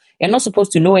big deal. You're not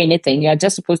supposed to know anything. You're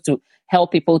just supposed to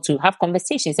help people to have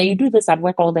conversations. And you do this at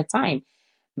work all the time.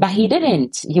 But he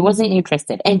didn't. He wasn't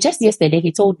interested. And just yesterday,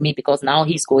 he told me, because now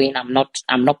he's going, I'm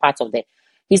not part of the.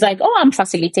 He's like, oh, I'm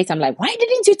facilitating. I'm like, why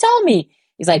didn't you tell me?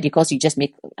 He's like, because you just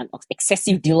make an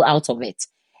excessive deal out of it.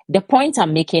 The point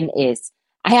I'm making is,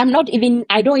 I don't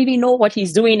even know what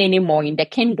he's doing anymore in the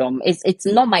kingdom. It's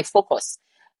not my focus.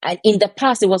 And in the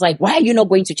past, it was like, why are you not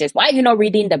going to church? Why are you not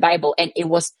reading the Bible? And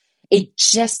it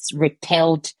just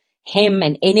repelled him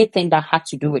and anything that had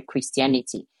to do with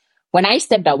Christianity. When I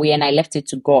stepped away and I left it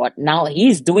to God, now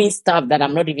he's doing stuff that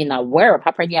I'm not even aware of.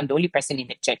 Apparently, I'm the only person in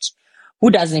the church who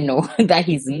doesn't know that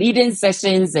he's leading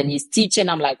sessions and he's teaching.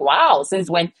 I'm like, wow, since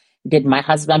when did my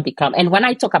husband become? And when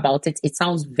I talk about it, it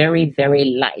sounds very, very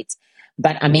light.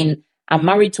 But I'm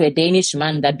married to a Danish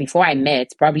man that before I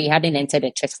met probably hadn't entered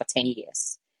a church for 10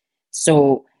 years.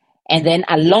 So, and then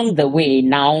along the way,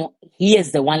 now he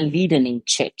is the one leading in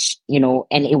church,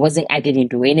 and I didn't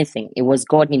do anything. It was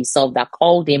God himself that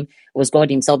called him. It was God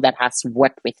himself that has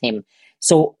worked with him.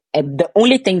 So the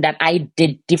only thing that I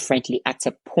did differently at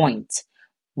a point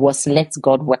was let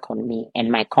God work on me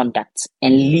and my conduct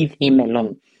and leave him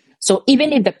alone. So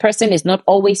even if the person is not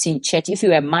always in church, if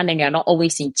you're a man and you're not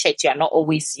always in church, you're not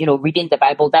always, reading the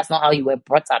Bible, that's not how you were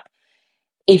brought up.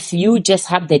 If you just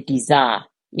have the desire,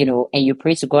 and you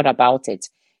pray to God about it,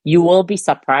 you will be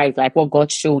surprised. Like what God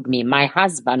showed me. My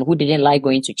husband, who didn't like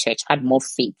going to church, had more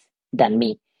faith than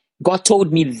me. God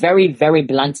told me very, very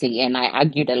bluntly, and I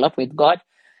argued a lot with God.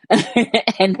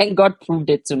 And then God proved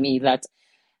it to me that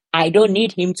I don't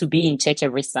need him to be in church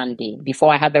every Sunday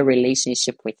before I have a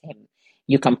relationship with him.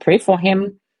 You can pray for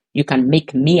him. You can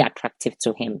make me attractive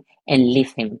to him and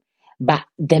leave him. But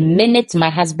the minute my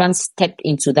husband stepped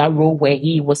into that role where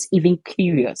he was even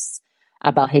curious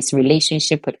about his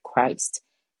relationship with Christ,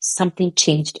 something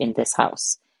changed in this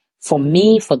house. For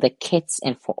me, for the kids,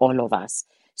 and for all of us.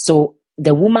 So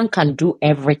the woman can do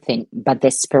everything, but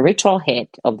the spiritual head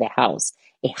of the house,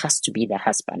 it has to be the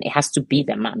husband. It has to be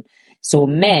the man. So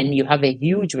men, you have a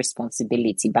huge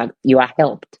responsibility, but you are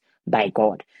helped by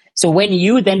God. So when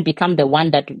you then become the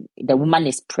one that the woman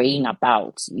is praying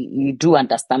about, you do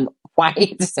understand why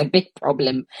it's a big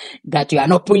problem that you are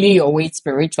not pulling your weight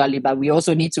spiritually, but we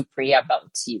also need to pray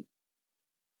about you.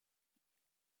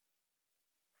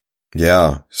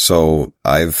 Yeah. So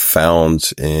I've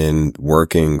found in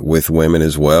working with women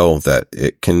as well that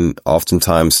it can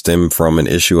oftentimes stem from an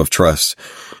issue of trust,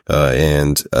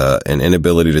 and an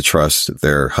inability to trust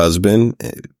their husband,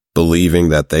 believing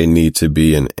that they need to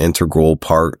be an integral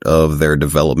part of their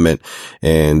development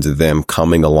and them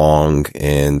coming along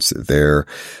and their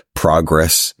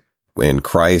progress in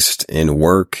Christ, in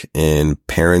work, in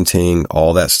parenting,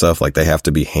 all that stuff. Like they have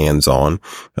to be hands-on.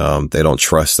 They don't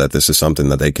trust that this is something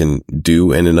that they can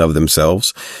do in and of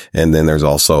themselves. And then there's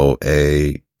also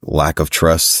a lack of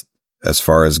trust as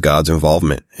far as God's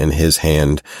involvement and his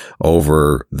hand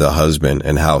over the husband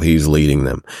and how he's leading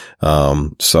them.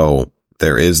 So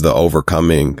there is the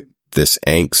overcoming this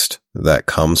angst that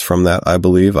comes from that, I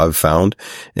believe I've found.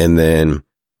 And then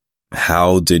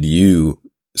how did you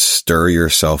stir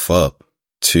yourself up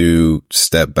to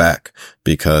step back,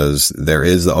 because there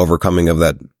is the overcoming of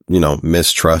that,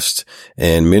 mistrust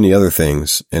and many other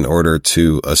things in order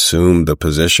to assume the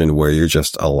position where you're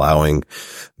just allowing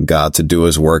God to do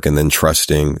his work and then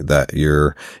trusting that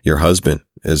your husband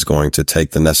is going to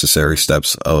take the necessary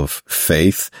steps of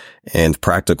faith and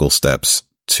practical steps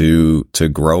to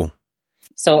grow.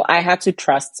 So I had to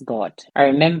trust God. I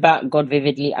remember God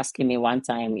vividly asking me one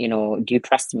time, do you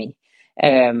trust me?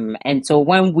 And so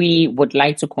when we would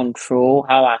like to control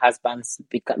how our husbands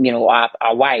become,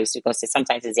 our wives, because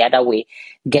sometimes it's the other way,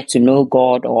 get to know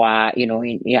God, or,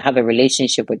 have a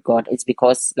relationship with God, it's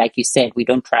because, like you said, we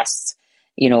don't trust,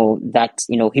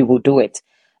 that, he will do it.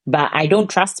 But I don't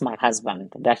trust my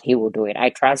husband that he will do it. I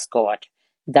trust God,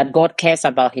 that God cares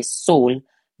about his soul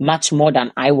much more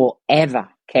than I will ever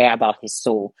care about his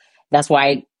soul. That's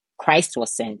why Christ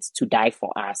was sent to die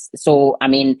for us. So, I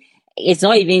mean, it's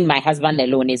not even my husband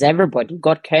alone, it's everybody.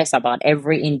 God cares about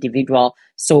every individual.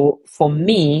 So for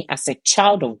me, as a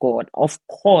child of God, of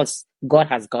course, God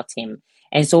has got him.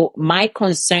 And so my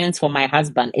concerns for my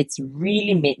husband, it's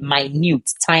really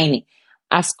minute, tiny,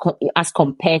 as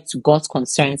compared to God's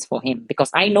concerns for him, because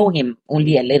I know him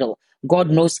only a little. God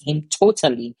knows him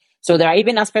totally. So there are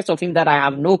even aspects of him that I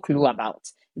have no clue about,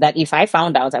 that if I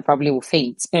found out, I probably would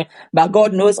faint. But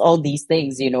God knows all these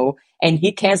things, and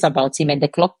he cares about him, and the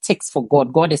clock ticks for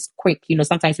God. God is quick.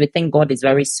 Sometimes we think God is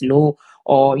very slow,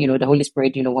 or, the Holy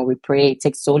Spirit, when we pray, it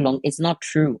takes so long. It's not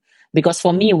true. Because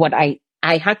for me, what I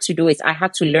had to do is I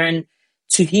had to learn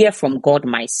to hear from God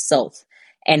myself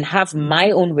and have my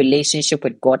own relationship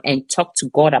with God and talk to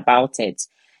God about it,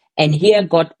 and hear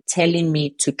God telling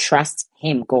me to trust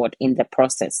him, God, in the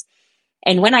process.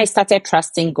 And when I started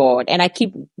trusting God, and I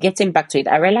keep getting back to it,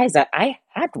 I realized that I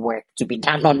had work to be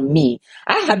done on me.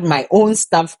 I had my own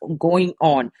stuff going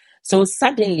on. So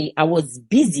suddenly I was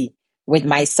busy with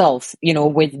myself,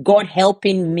 with God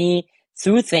helping me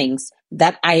through things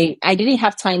that I didn't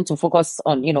have time to focus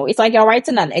on. It's like you're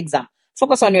writing an exam.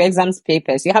 Focus on your exams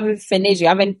papers. You haven't finished, you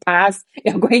haven't passed.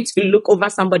 You're going to look over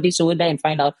somebody's shoulder and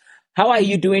find out, how are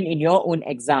you doing in your own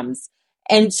exams?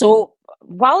 And so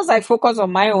whilst I focus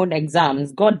on my own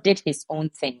exams, God did his own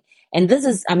thing. And this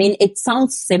is, it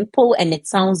sounds simple and it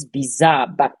sounds bizarre,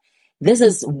 but this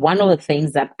is one of the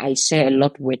things that I share a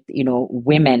lot with,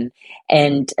 women.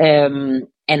 And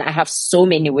I have so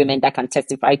many women that can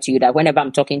testify to you that whenever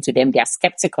I'm talking to them, they are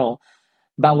skeptical.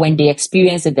 But when they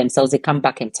experience it themselves, they come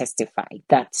back and testify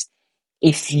that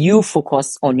if you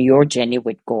focus on your journey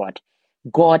with God,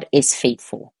 God is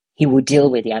faithful. He will deal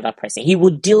with the other person. He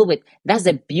will deal with, that's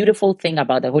the beautiful thing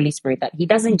about the Holy Spirit, that he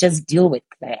doesn't just deal with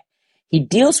Claire. He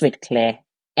deals with Claire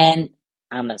and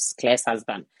Amos, Claire's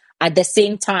husband, at the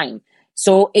same time.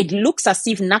 So it looks as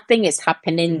if nothing is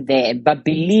happening there, but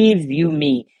believe you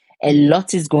me, a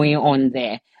lot is going on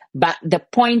there. But the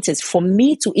point is, for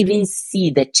me to even see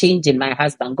the change in my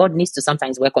husband, God needs to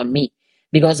sometimes work on me,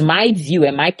 because my view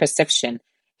and my perception,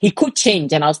 he could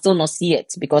change and I'll still not see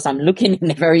it because I'm looking in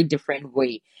a very different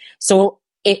way. So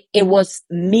it was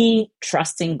me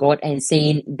trusting God and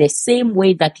saying, the same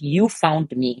way that you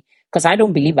found me, because I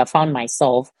don't believe I found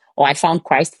myself or I found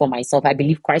Christ for myself. I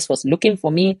believe Christ was looking for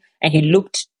me, and he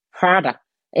looked harder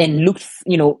and looked,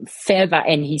 further,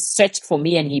 and he searched for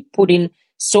me, and he put in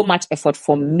so much effort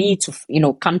for me to,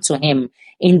 come to him.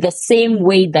 In the same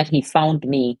way that he found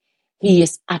me, he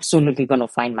is absolutely going to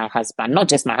find my husband, not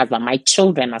just my husband, my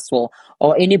children as well,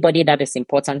 or anybody that is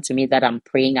important to me that I'm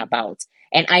praying about.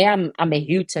 And I'm a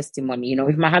huge testimony.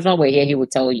 If my husband were here, he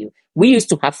would tell you, we used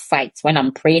to have fights when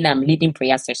I'm praying, I'm leading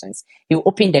prayer sessions. He'll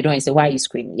open the door and say, why are you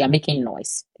screaming? You're making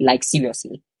noise. Like,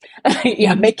 seriously.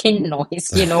 You're making noise,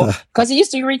 because it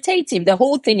used to irritate him. The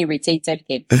whole thing irritated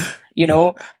him,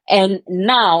 and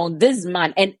now this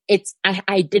man, and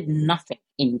I did nothing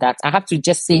in that. I have to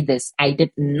just say this. I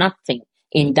did nothing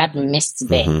in that mist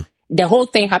there. Mm-hmm. The whole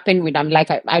thing happened with, I'm like,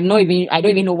 I don't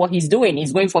even know what he's doing.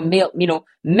 He's going for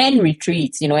men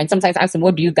retreats, and sometimes I ask him,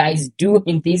 what do you guys do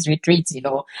in these retreats,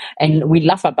 and we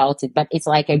laugh about it, but it's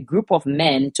like a group of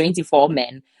men, 24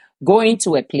 men, going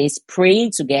to a place,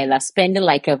 praying together, spending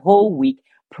like a whole week,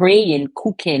 praying,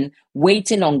 cooking,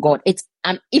 waiting on God. It's,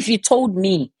 if you told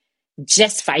me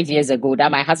just 5 years ago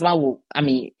that my husband will,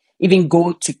 even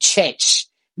go to church,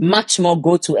 much more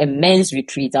go to a men's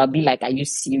retreat, I'll be like, are you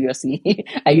seriously?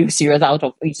 Are you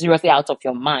seriously out of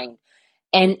your mind?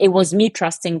 And it was me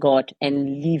trusting God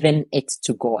and leaving it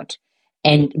to God.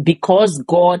 And because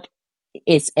God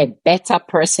is a better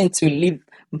person to leave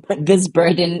this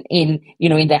burden in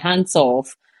the hands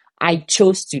of, I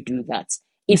chose to do that.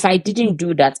 if I didn't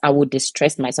do that, I would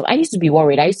distress myself. I used to be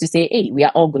worried. I used to say, hey, we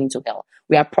are all going to hell.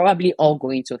 We are probably all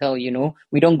going to hell, you know.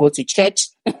 We don't go to church.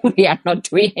 We are not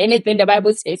doing anything the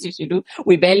Bible says you should do.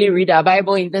 We barely read our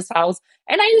Bible in this house.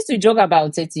 And I used to joke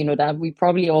about it, you know, that we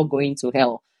probably all going to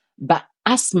hell. But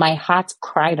as my heart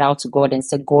cried out to God and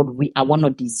said, God, I want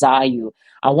to desire you.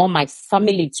 I want my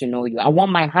family to know you. I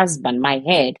want my husband, my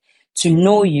head, to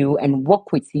know you and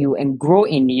walk with you and grow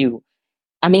in you.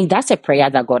 I mean, that's a prayer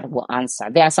that God will answer.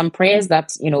 There are some prayers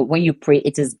that, you know, when you pray,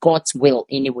 it is God's will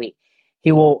anyway.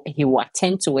 He will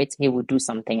attend to it. He will do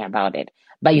something about it.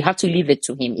 But you have to leave it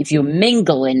to him. If you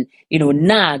mingle and, you know,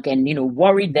 nag and, you know,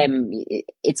 worry them,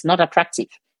 it's not attractive.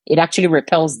 It actually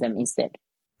repels them instead.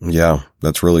 Yeah,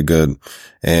 that's really good.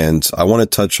 And I want to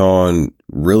touch on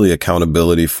really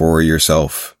accountability for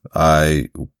yourself. I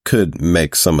could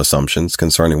make some assumptions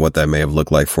concerning what that may have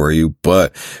looked like for you,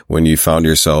 but when you found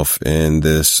yourself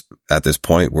at this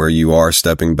point where you are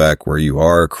stepping back, where you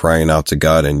are crying out to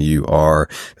God and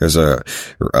there's a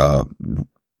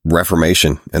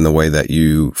reformation in the way that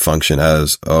you function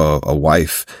as a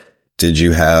wife. Did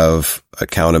you have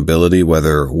accountability,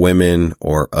 whether women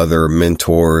or other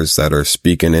mentors that are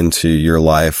speaking into your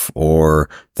life, or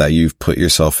that you've put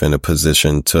yourself in a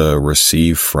position to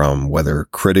receive from, whether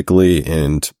critically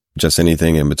and just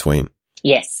anything in between?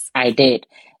 Yes, I did.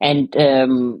 And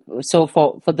so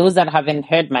for those that haven't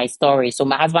heard my story, so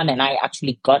my husband and I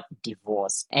actually got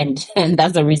divorced. And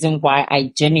that's the reason why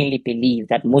I genuinely believe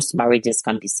that most marriages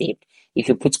can be saved if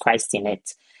you put Christ in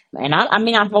it. And I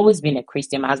mean, I've always been a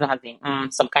Christian. My husband has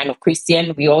been some kind of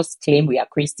Christian. We all claim we are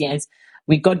Christians.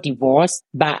 We got divorced.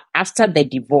 But after the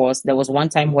divorce, there was one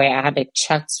time where I had a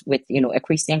chat with, you know, a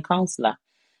Christian counselor.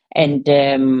 And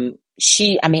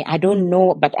I don't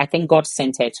know, but I think God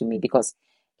sent her to me, because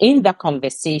in that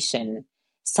conversation,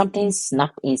 something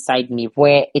snapped inside me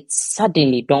where it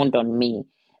suddenly dawned on me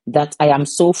that I am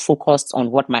so focused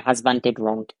on what my husband did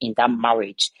wrong in that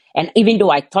marriage. And even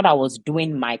though I thought I was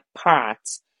doing my part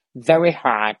very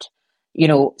hard, you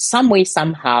know, some way,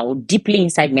 somehow, deeply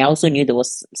inside me, I also knew there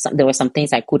were some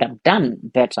things I could have done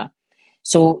better.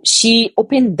 So she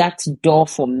opened that door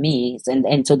for me,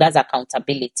 and so that's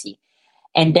accountability.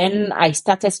 And then I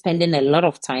started spending a lot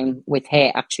of time with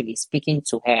her, actually speaking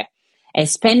to her and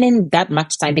spending that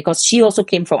much time, because she also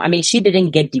came from, I mean, she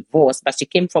didn't get divorced, but she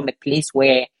came from a place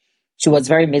where she was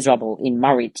very miserable in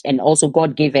marriage. And also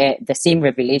God gave her the same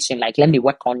revelation, like, let me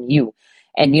work on you.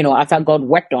 And, you know, after God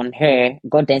worked on her,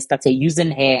 God then started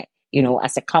using her, you know,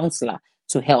 as a counselor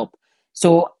to help.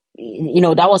 So, you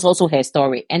know, that was also her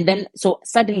story. And then, so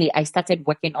suddenly I started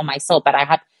working on myself, but I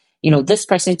had, you know, this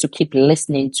person to keep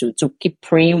listening to keep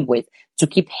praying with, to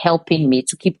keep helping me,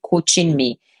 to keep coaching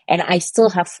me. And I still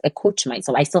have a coach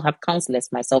myself. I still have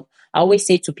counselors myself. I always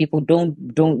say to people,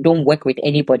 don't work with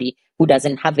anybody who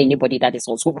doesn't have anybody that is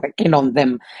also working on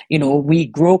them. You know, we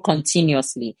grow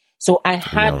continuously. So I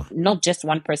had not just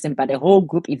one person, but a whole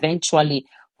group eventually,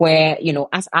 where, you know,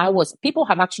 people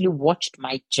have actually watched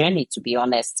my journey, to be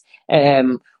honest.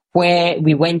 Where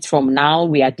we went from, now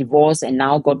we are divorced, and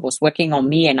now God was working on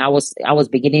me, and I was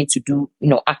beginning to do, you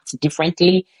know, act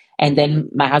differently. And then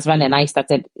my husband and I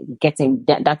started getting,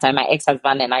 that time my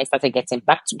ex-husband and I started getting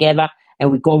back together,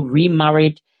 and we got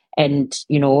remarried. And,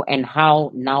 you know, and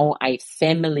how now I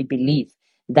firmly believe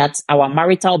that our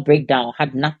marital breakdown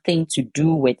had nothing to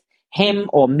do with him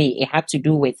or me. It had to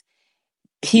do with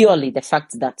purely the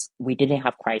fact that we didn't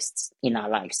have Christ in our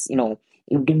lives. You know,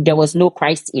 there was no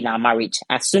Christ in our marriage.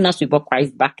 As soon as we brought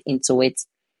Christ back into it,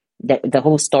 the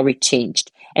whole story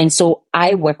changed. And so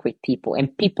I work with people,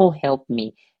 and people help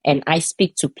me, and I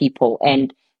speak to people.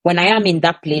 And when I am in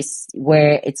that place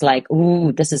where it's like,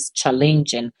 oh, this is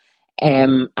challenging,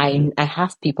 I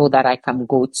have people that I can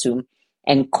go to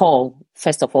and call,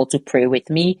 first of all, to pray with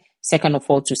me, second of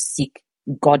all, to seek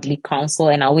godly counsel.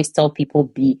 And I always tell people,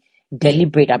 be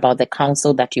deliberate about the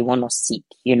counsel that you want to seek.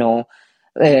 You know,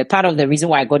 part of the reason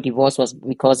why I got divorced was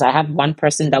because I had one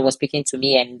person that was speaking to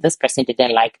me, and this person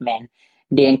didn't like men.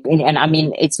 And I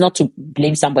mean, it's not to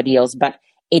blame somebody else, but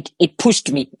it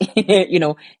pushed me. You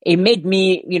know, it made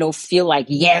me, you know, feel like,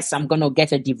 yes, I'm going to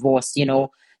get a divorce, you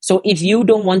know. So if you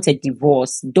don't want a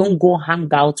divorce, don't go hang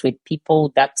out with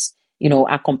people that, you know,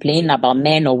 are complaining about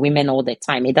men or women all the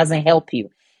time. It doesn't help you.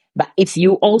 But if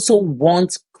you also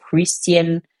want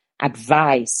Christian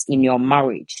advice in your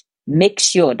marriage, make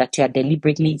sure that you are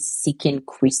deliberately seeking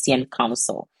Christian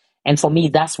counsel. And for me,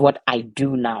 that's what I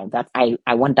do now, that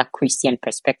I want that Christian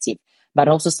perspective, but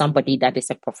also somebody that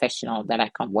is a professional that I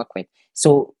can work with.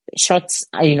 So short,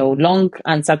 you know, long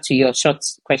answer to your short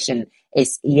question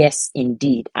is yes,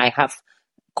 indeed. I have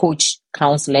coach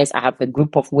counselors. I have a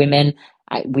group of women.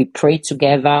 we pray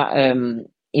together.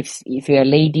 If you're a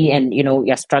lady and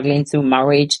you're struggling through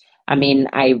marriage, I mean,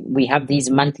 we have these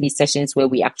monthly sessions where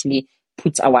we actually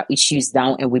put our issues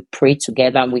down and we pray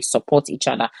together and we support each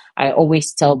other. I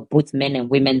always tell both men and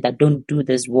women that don't do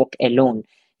this work alone.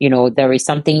 There is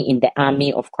something in the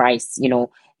army of Christ.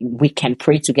 We can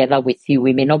pray together with you.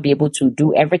 We may not be able to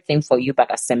do everything for you, but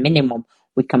as a minimum,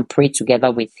 we can pray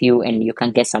together with you and you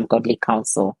can get some godly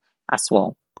counsel as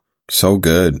well. So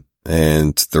good.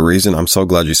 And the reason I'm so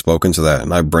glad you spoke into that,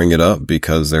 and I bring it up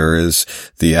because there is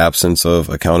the absence of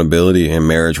accountability in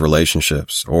marriage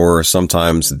relationships, or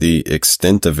sometimes the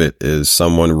extent of it is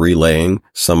someone relaying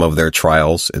some of their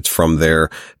trials. It's from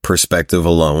their perspective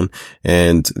alone,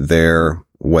 and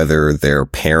whether their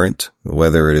parent,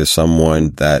 whether it is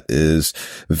someone that is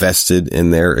vested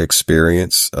in their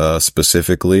experience,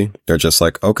 specifically, they're just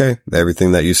like, okay,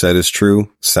 everything that you said is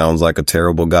true. Sounds like a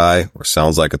terrible guy or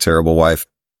sounds like a terrible wife.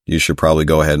 You should probably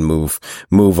go ahead and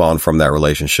move on from that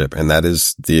relationship. And that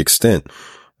is the extent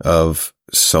of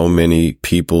so many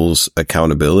people's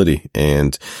accountability.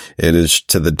 And it is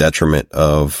to the detriment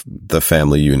of the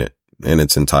family unit in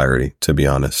its entirety, to be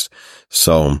honest.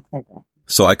 So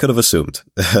I could have assumed,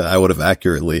 I would have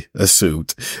accurately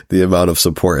assumed the amount of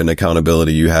support and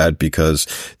accountability you had, because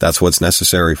that's what's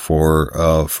necessary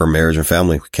for marriage and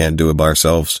family. We can't do it by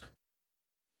ourselves.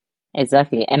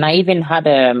 Exactly. And I even had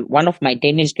one of my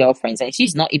Danish girlfriends, and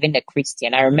she's not even a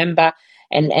Christian. I remember,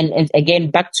 and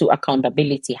again, back to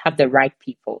accountability, have the right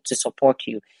people to support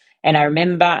you. And I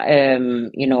remember,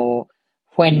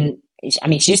 when, I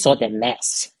mean, she saw the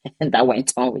mess that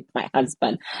went on with my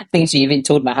husband. I think she even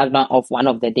told my husband off one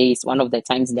of the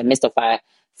times in the midst of our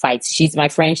fights. She's my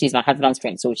friend, she's my husband's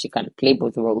friend, so she can play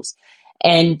both roles.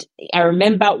 And I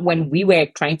remember when we were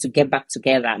trying to get back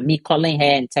together, me calling her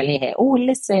and telling her, oh,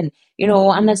 listen,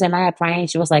 Anders and I are trying.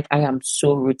 She was like, I am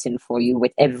so rooting for you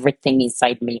with everything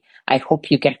inside me. I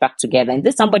hope you get back together. And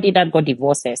this is somebody that got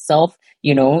divorced herself,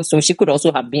 so she could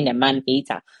also have been a man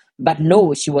hater. But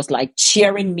no, she was like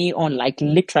cheering me on, like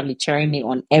literally cheering me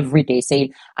on every day,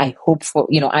 saying, I hope for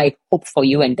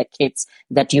you and the kids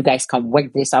that you guys can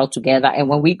work this out together. And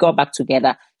when we got back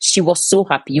together, she was so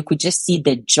happy. You could just see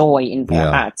the joy in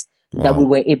her heart that we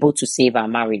were able to save our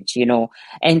marriage,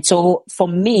 And so for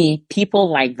me, people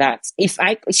like that,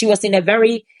 she was in a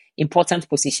very important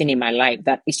position in my life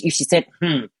that if she said,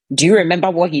 do you remember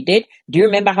what he did? Do you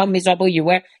remember how miserable you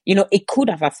were? It could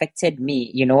have affected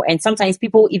me, and sometimes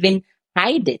people even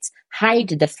hide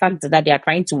the fact that they are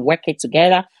trying to work it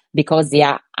together because they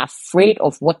are afraid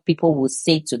of what people will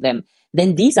say to them.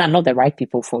 Then these are not the right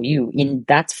people for you in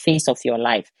that phase of your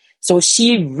life. So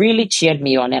she really cheered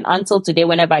me on. And until today,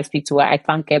 whenever I speak to her, I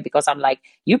thank her because I'm like,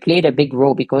 you played a big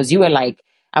role because you were like,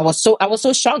 I was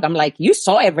so shocked. I'm like, you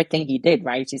saw everything he did,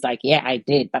 right? She's like, yeah, I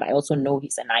did. But I also know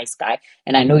he's a nice guy.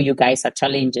 And I know you guys are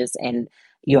challenges and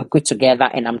you're good together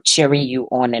and I'm cheering you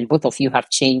on and both of you have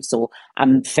changed. So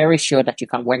I'm very sure that you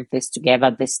can work this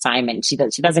together this time. And she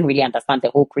doesn't really understand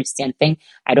the whole Christian thing.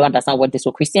 I don't understand what this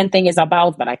whole Christian thing is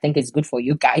about, but I think it's good for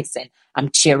you guys and I'm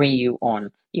cheering you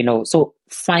on, so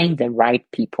find the right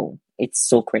people. It's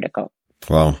so critical.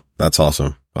 Wow. That's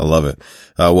awesome. I love it.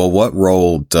 Well, what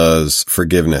role does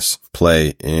forgiveness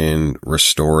play in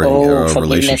restoring a forgiveness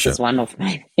relationship? Is one of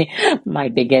my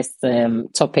biggest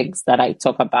topics that I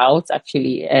talk about,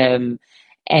 actually.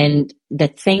 And the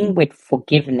thing with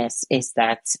forgiveness is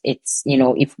that it's,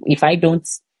 if I don't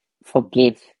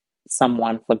forgive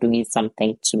someone for doing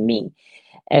something to me,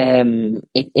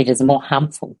 it is more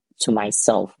harmful to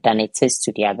myself than it is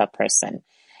to the other person.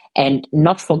 And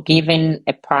not forgiving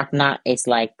a partner is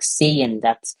like saying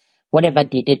that whatever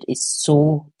they did is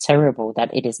so terrible that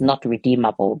it is not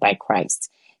redeemable by Christ.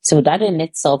 So that in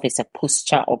itself is a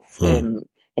posture of,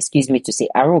 excuse me to say,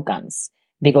 arrogance.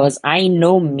 Because I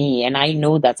know me and I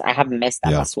know that I have messed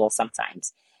up as well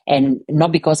sometimes. And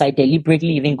not because I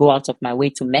deliberately even go out of my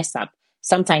way to mess up.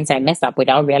 Sometimes I mess up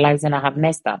without realizing I have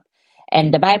messed up.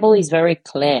 And the Bible is very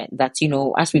clear that,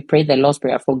 as we pray the Lord's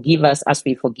Prayer, forgive us as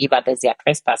we forgive others their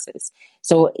trespasses.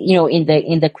 So, in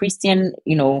the Christian,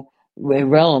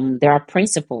 realm, there are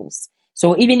principles.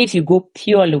 So even if you go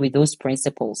purely with those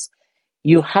principles,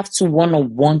 you have to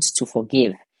want to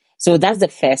forgive. So that's the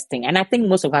first thing. And I think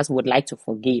most of us would like to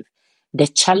forgive. The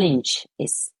challenge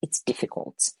is it's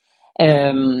difficult.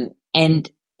 And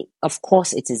of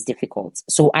course it is difficult.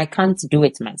 So I can't do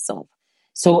it myself.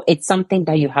 So it's something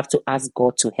that you have to ask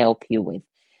God to help you with.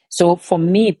 So for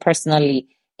me personally,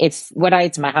 whether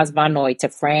it's my husband or it's a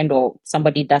friend or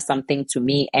somebody does something to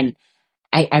me and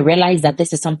I realize that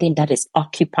this is something that is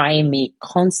occupying me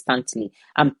constantly.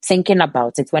 I'm thinking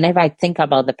about it. Whenever I think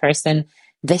about the person,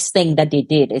 This thing that they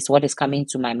did is what is coming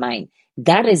to my mind.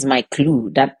 That is my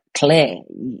clue that Claire,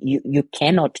 you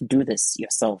cannot do this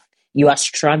yourself. You are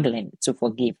struggling to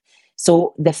forgive.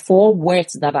 So the four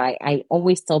words that I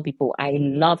always tell people I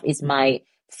love is my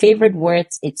favorite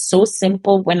words. It's so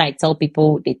simple. When I tell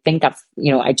people, they think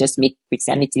I just make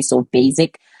Christianity so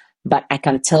basic, but I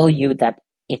can tell you that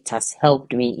it has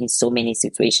helped me in so many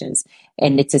situations.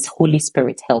 And it is Holy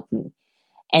Spirit help me.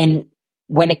 And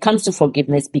when it comes to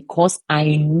forgiveness, because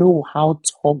I know how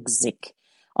toxic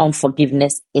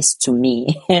unforgiveness is to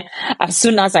me, as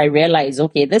soon as I realize,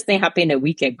 okay, this thing happened a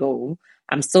week ago,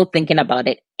 I'm still thinking about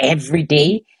it every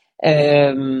day.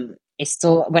 It's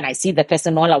still, when I see the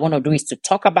person, all I want to do is to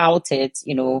talk about it,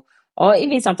 or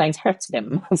even sometimes hurt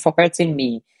them for hurting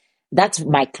me. That's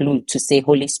my clue to say,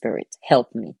 Holy Spirit,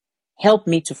 help me. Help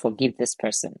me to forgive this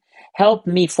person. Help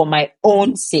me for my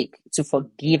own sake to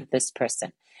forgive this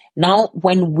person. Now,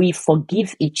 when we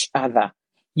forgive each other,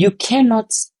 you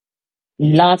cannot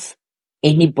love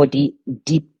anybody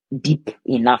deep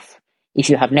enough if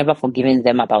you have never forgiven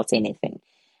them about anything.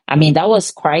 I mean, that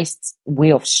was Christ's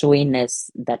way of showing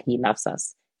us that he loves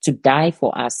us, to die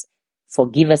for us,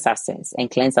 forgive us our sins,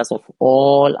 and cleanse us of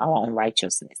all our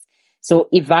unrighteousness. So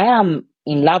if I am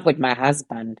in love with my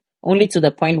husband only to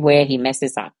the point where he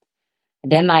messes up,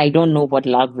 then I don't know what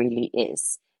love really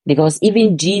is. Because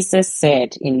even Jesus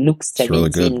said in Luke It's really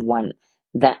good. 17:1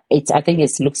 that I think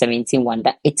it's Luke 17:1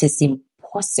 that it is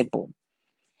impossible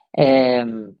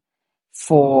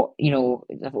for,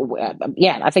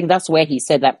 I think that's where he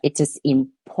said that it is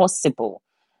impossible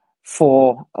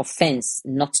for offense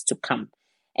not to come.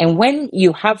 And when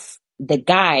you have the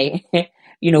guy,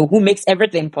 who makes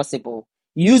everything possible,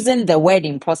 using the word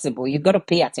impossible, you got to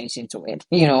pay attention to it,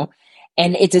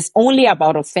 And it is only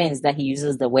about offense that he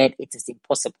uses the word, it is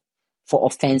impossible for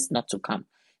offense not to come.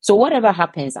 So whatever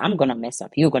happens, I'm going to mess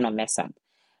up, you're going to mess up.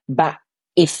 But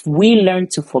if we learn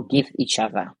to forgive each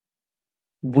other,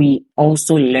 we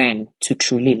also learn to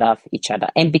truly love each other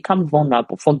and become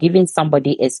vulnerable. Forgiving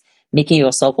somebody is making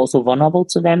yourself also vulnerable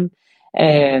to them,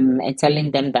 and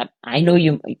telling them that I know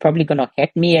you're probably going to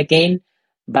hurt me again,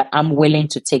 but I'm willing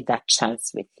to take that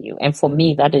chance with you. And for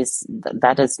me, that is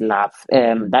love.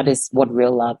 That is what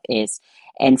real love is.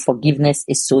 And forgiveness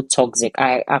is so toxic.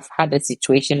 I've had a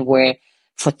situation where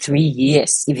for 3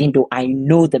 years, even though I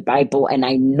know the Bible and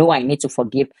I know I need to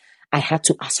forgive, I had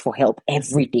to ask for help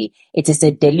every day. It is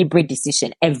a deliberate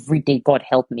decision. Every day, God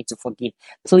help me to forgive.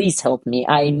 Please help me.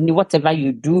 I knew whatever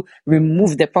you do,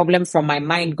 remove the problem from my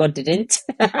mind. God didn't.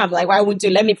 I'm like, why would you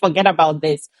let me forget about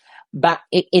this? But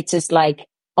it is like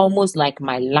almost like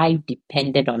my life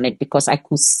depended on it, because I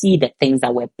could see the things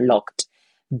that were blocked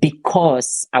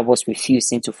because I was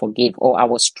refusing to forgive, or I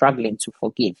was struggling to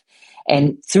forgive.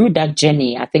 And through that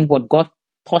journey, I think what God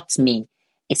taught me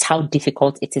is how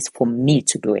difficult it is for me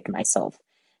to do it myself.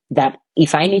 That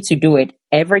if I need to do it,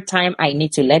 every time I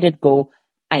need to let it go,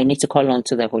 I need to call on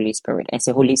to the Holy Spirit and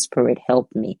say, Holy Spirit, help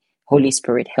me. Holy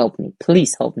Spirit, help me.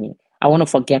 Please help me. I want to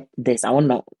forget this. I want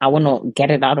to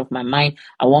get it out of my mind.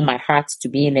 I want my heart to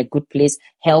be in a good place.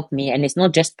 Help me. And it's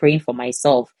not just praying for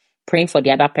myself, praying for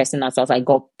the other person as well. Like,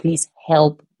 God, please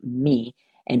help me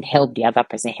and help the other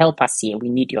person. Help us here. We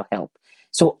need your help.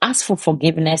 So as for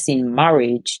forgiveness in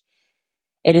marriage,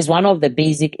 it is one of the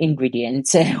basic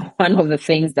ingredients, one of the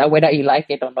things that whether you like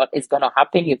it or not, is going to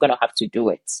happen. You're going to have to do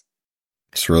it.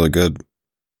 It's really good.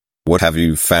 What have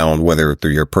you found, whether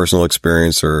through your personal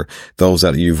experience or those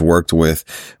that you've worked with,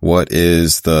 what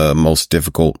is the most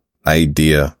difficult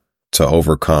idea to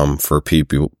overcome for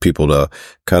people to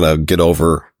kind of get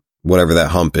over whatever that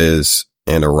hump is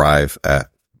and arrive at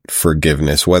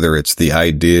forgiveness, whether it's the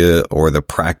idea or the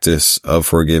practice of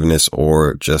forgiveness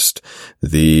or just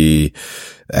the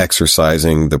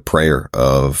exercising the prayer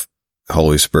of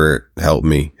Holy Spirit, help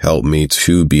me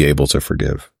to be able to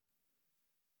forgive?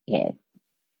 Yeah.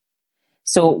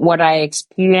 So what I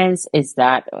experience is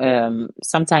that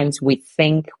sometimes we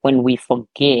think when we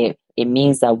forgive, it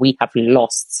means that we have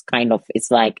lost, kind of.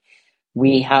 It's like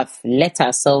we have let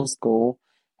ourselves go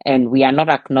and we are not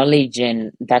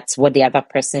acknowledging that what the other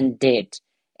person did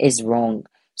is wrong.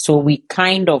 So we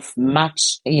kind of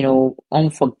match,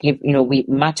 we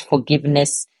match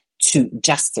forgiveness to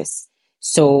justice.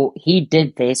 So he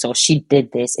did this or she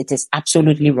did this. It is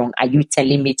absolutely wrong. Are you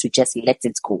telling me to just let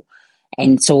it go?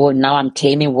 And so now I'm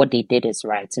claiming what they did is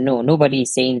right. No, nobody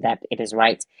is saying that it is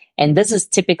right. And this is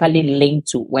typically linked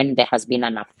to when there has been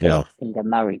an affair in the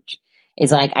marriage.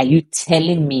 It's like, are you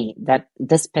telling me that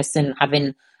this person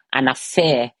having an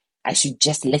affair, I should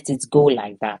just let it go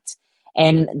like that?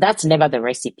 And that's never the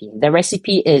recipe. The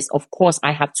recipe is, of course,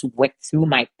 I have to work through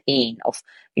my pain of,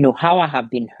 how I have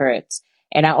been hurt.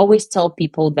 And I always tell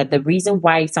people that the reason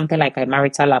why something like a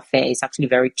marital affair is actually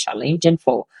very challenging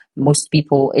for most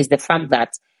people is the fact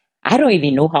that I don't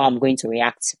even know how I'm going to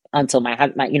react until my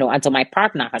husband, until my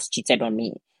partner has cheated on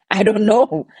me. I don't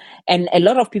know. And a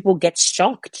lot of people get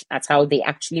shocked at how they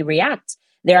actually react.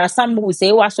 There are some who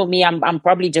say, oh, as for me, I'm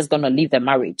probably just going to leave the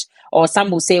marriage. Or some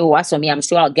who say, oh, as for me, I'm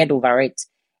sure I'll get over it.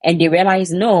 And they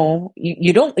realize, no,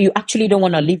 you actually don't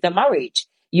want to leave the marriage.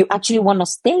 You actually want to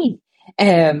stay,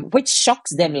 which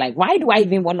shocks them. Like, why do I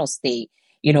even want to stay?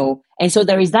 And so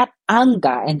there is that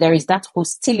anger and there is that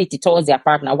hostility towards their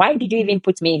partner. Why did you even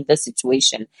put me in this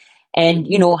situation? And,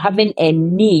 having a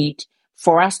need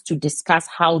for us to discuss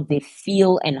how they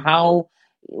feel and how,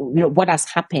 what has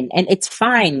happened. And it's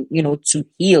fine, to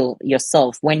heal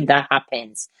yourself when that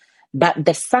happens. But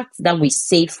the fact that we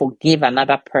say forgive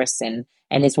another person,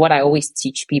 and it's what I always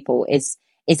teach people, is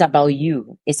about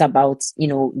you. It's about,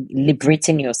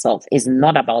 liberating yourself. It's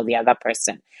not about the other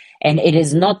person. And it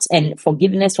is not, and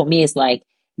forgiveness for me is like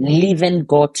leaving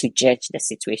God to judge the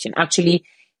situation. Actually,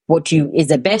 what is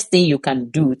the best thing you can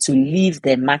do to leave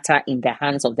the matter in the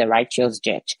hands of the righteous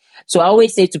judge. So I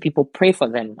always say to people, pray for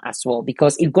them as well,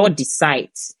 because if God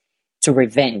decides to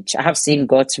revenge, I have seen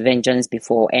God's vengeance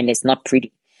before and it's not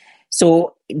pretty.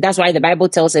 So that's why the Bible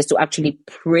tells us to actually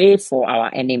pray for our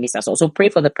enemies as well. So pray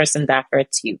for the person that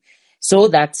hurts you, so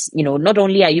that, not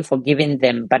only are you forgiving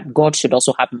them, but God should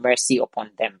also have mercy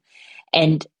upon them.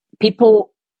 And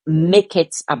people make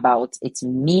it about it's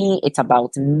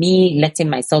about me letting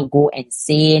myself go and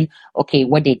saying, okay,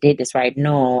 what they did is right.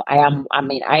 No, I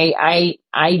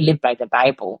live by the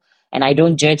Bible and I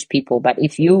don't judge people. But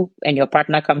if you and your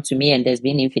partner come to me and there's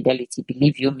been infidelity,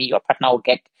 believe you me, your partner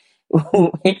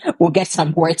will get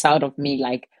some words out of me,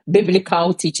 like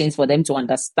biblical teachings for them to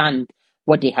understand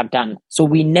what they have done. So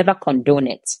we never condone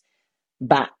it,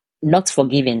 but not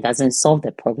forgiving doesn't solve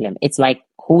the problem. It's like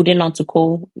holding on to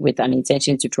coal with an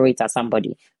intention to throw it at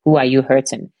somebody. Who are you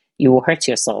hurting? You will hurt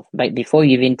yourself, but before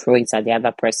you even throw it at the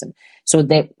other person. So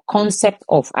the concept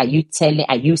of are you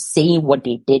saying what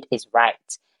they did is right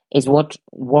is what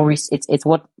worries. It's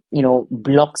what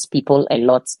blocks people a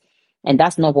lot. And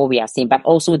that's not what we are saying. But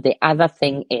also the other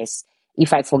thing is,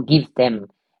 if I forgive them,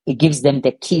 it gives them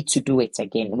the key to do it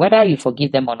again. Whether you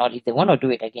forgive them or not, if they want to do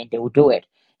it again, they will do it.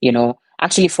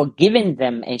 Actually forgiving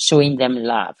them and showing them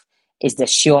love is the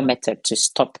sure method to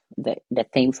stop the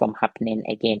thing from happening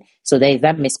again. So there is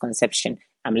that misconception.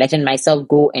 I'm letting myself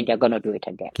go and they're going to do it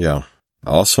again. Yeah.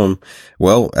 Awesome.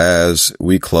 Well, as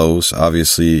we close,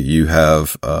 obviously you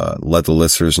have let the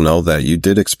listeners know that you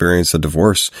did experience a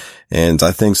divorce. And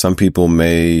I think some people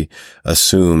may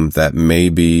assume that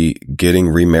maybe getting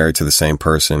remarried to the same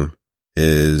person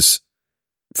is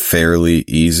fairly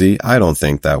easy. I don't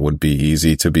think that would be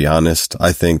easy, to be honest.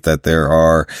 I think that there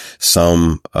are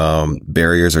some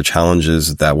barriers or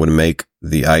challenges that would make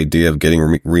the idea of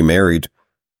getting remarried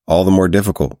all the more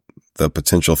difficult. The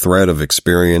potential threat of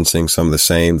experiencing some of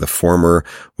the former,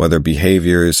 whether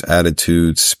behaviors,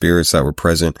 attitudes, spirits that were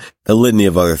present, a litany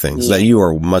of other things that you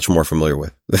are much more familiar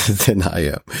with than I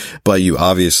am. But you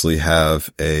obviously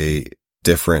have a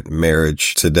different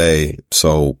marriage today.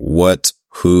 So what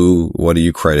do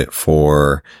you credit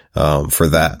for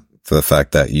that? For the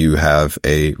fact that you have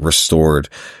a restored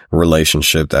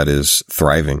relationship that is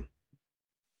thriving?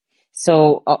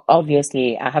 So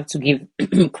obviously I have to give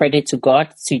credit to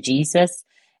God, to Jesus.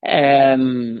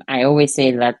 I always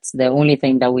say that the only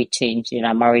thing that we changed in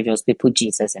our marriage was we put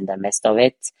Jesus in the midst of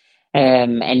it.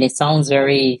 And it sounds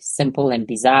very simple and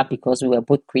bizarre because we were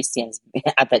both Christians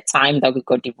at the time that we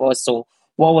got divorced. So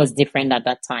what was different at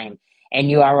that time? And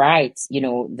you are right,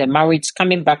 the marriage,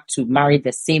 coming back to marry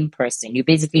the same person, you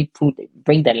basically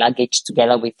bring the luggage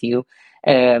together with you.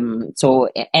 And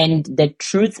the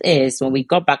truth is, when we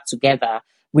got back together,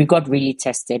 we got really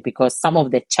tested because some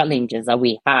of the challenges that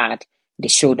we had, they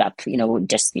showed up,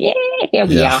 just, here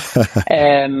we are.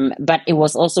 But it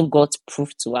was also God's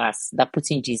proof to us that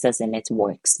putting Jesus in it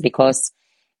works, because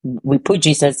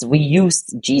we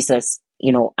used Jesus,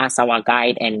 as our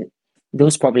guide, and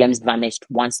those problems vanished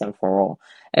once and for all.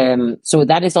 So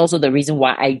that is also the reason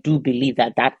why I do believe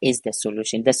that is the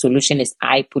solution. The solution is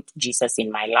I put Jesus in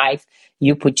my life,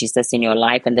 you put Jesus in your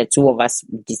life, and the two of us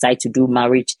decide to do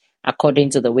marriage according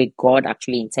to the way God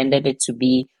actually intended it to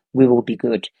be. We will be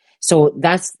good. So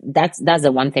that's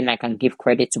the one thing I can give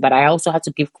credit to. But I also have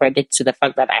to give credit to the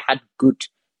fact that I had good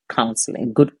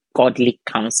counseling, good godly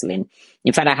counseling.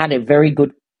 In fact, I had a very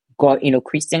good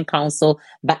Christian counsel.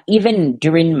 But even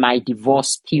during my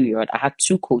divorce period, I had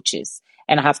two coaches,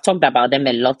 and I have talked about them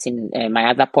a lot in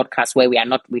my other podcasts where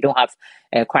we don't have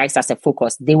Christ as a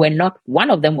focus. They were not.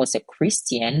 One of them was a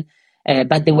Christian,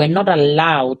 but they were not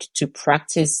allowed to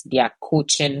practice their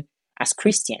coaching as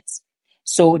Christians.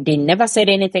 So they never said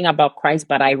anything about Christ,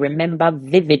 but I remember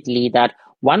vividly that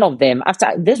one of them,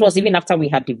 this was even after we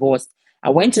had divorced, I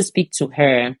went to speak to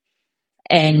her,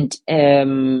 and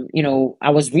I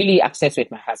was really upset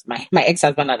with my husband, my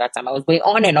ex-husband at that time. I was going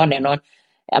on and on and on.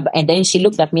 And then she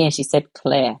looked at me and she said,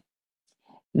 Claire,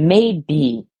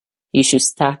 maybe you should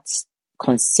start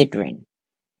considering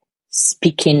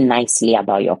speaking nicely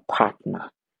about your partner.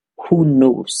 Who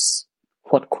knows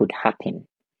what could happen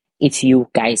if you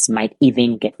guys might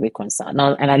even get reconciled.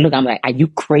 Now, and I'm like, are you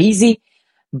crazy?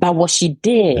 But what she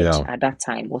did at that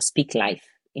time was speak life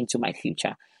into my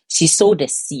future. She sowed a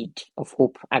seed of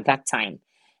hope at that time.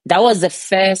 That was the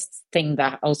first thing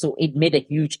that also, it made a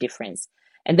huge difference.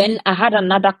 And then I had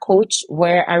another coach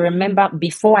where I remember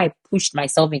before I pushed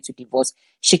myself into divorce,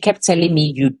 she kept telling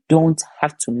me, you don't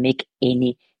have to make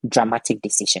any dramatic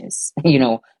decisions,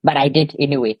 but I did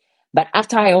anyway. But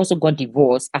after I also got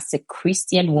divorced as a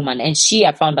Christian woman, and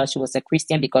I found out she was a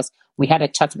Christian because we had a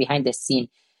chat behind the scene.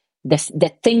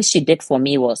 The thing she did for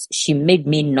me was she made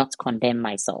me not condemn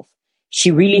myself. She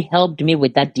really helped me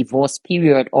with that divorce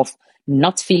period of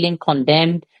not feeling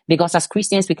condemned, because as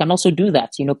Christians, we can also do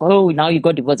that. Now you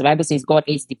got divorced. The Bible says God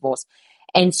hates divorce.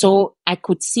 And so I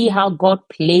could see how God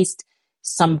placed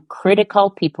some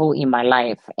critical people in my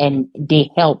life, and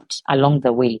they helped along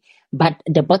the way. But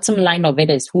the bottom line of it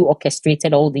is, who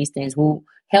orchestrated all these things, who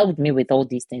helped me with all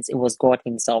these things? It was God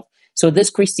himself. So this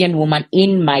Christian woman,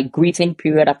 in my grieving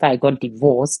period after I got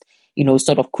divorced,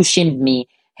 sort of cushioned me,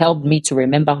 helped me to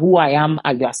remember who I am.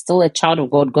 You are still a child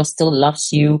of God. God still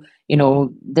loves you.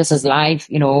 This is life.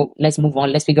 Let's move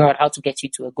on. Let's figure out how to get you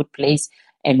to a good place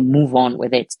and move on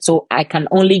with it. So I can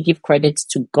only give credit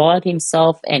to God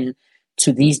himself and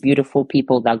to these beautiful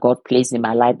people that God placed in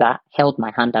my life that held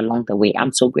my hand along the way.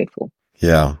 I'm so grateful.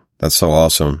 Yeah, that's so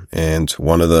awesome. And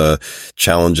one of the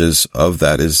challenges of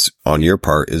that is on your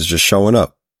part is just showing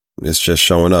up. It's just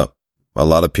showing up. A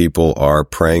lot of people are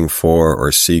praying for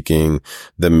or seeking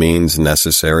the means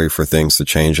necessary for things to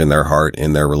change in their heart,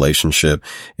 in their relationship.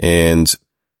 And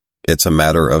it's a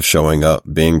matter of showing up,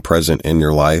 being present in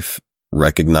your life,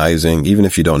 recognizing, even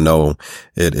if you don't know,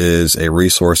 it is a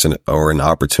resource or an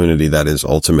opportunity that is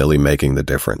ultimately making the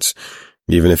difference.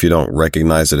 Even if you don't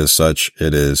recognize it as such,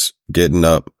 it is getting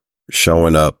up,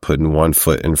 showing up, putting one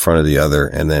foot in front of the other,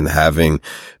 and then having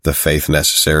the faith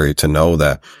necessary to know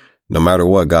that no matter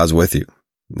what, God's with you.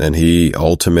 And he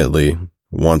ultimately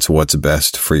wants what's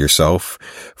best for yourself,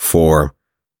 for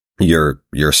your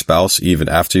spouse, even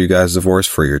after you guys divorce,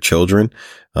 for your children.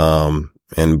 And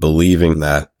believing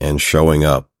that and showing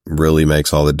up really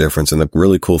makes all the difference. And the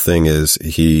really cool thing is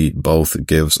he both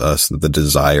gives us the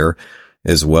desire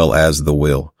as well as the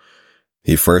will.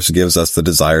 He first gives us the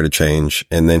desire to change,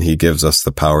 and then he gives us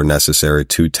the power necessary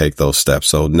to take those steps.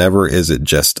 So never is it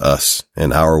just us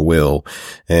and our will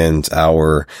and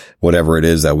our whatever it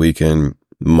is that we can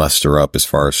muster up as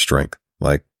far as strength.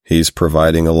 Like, he's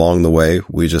providing along the way.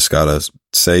 We just gotta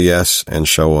say yes and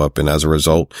show up. And as a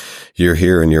result, you're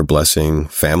here and you're blessing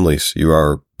families. You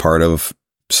are part of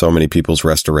so many people's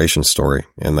restoration story.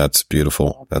 And that's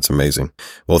beautiful. That's amazing.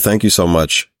 Well, thank you so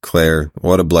much, Claire.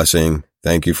 What a blessing.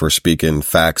 Thank you for speaking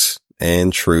facts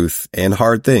and truth and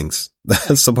hard things.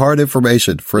 That's some hard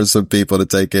information for some people to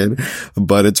take in,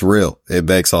 but it's real. It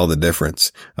makes all the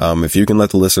difference. If you can let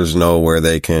the listeners know where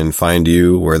they can find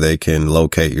you, where they can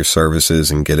locate your services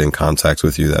and get in contact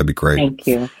with you, that'd be great. Thank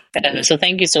you. So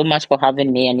thank you so much for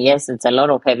having me. And yes, it's a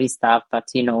lot of heavy stuff, but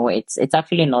it's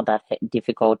actually not that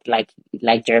difficult. Like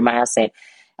Jeremiah said,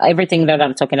 everything that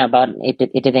I'm talking about, it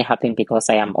didn't happen because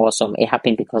I am awesome. It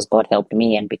happened because God helped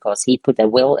me, and because he put the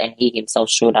will and he himself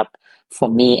showed up for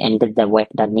me and did the work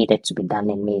that needed to be done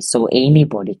in me. So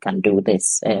anybody can do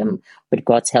this with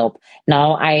God's help.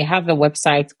 Now, I have a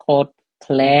website called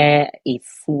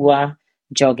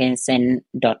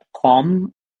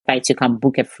claireifua.jorgensen.com. Right, you can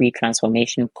book a free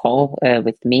transformation call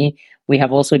with me. We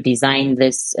have also designed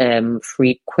this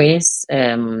free quiz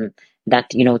that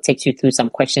takes you through some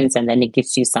questions, and then it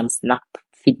gives you some snap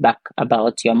feedback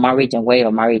about your marriage and where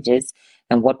your marriage is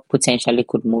and what potentially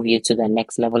could move you to the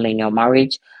next level in your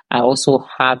marriage. I also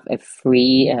have a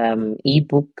free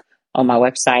ebook on my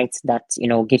website that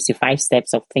gives you 5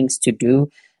 steps of things to do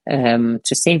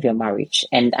to save your marriage.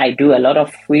 And I do a lot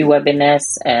of free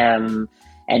webinars and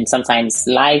sometimes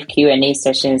live Q&A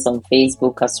sessions on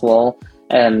Facebook as well.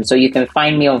 So you can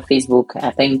find me on Facebook.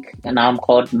 I think now I'm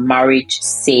called Marriage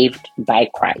Saved by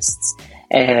Christ.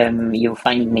 you'll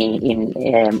find me in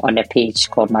on a page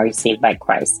called Marriage Saved by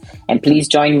Christ. And please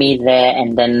join me there,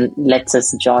 and then let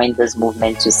us join this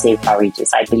movement to save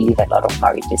marriages. I believe a lot of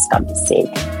marriages can be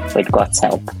saved with God's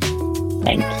help.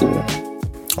 Thank you.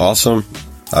 Awesome.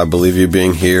 I believe you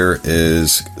being here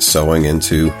is sowing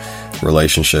into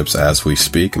relationships as we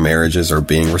speak. Marriages are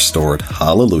being restored.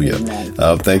 Hallelujah.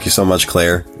 Thank you so much,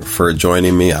 Claire, for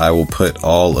joining me. I will put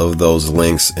all of those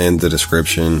links in the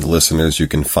description. Listeners, you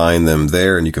can find them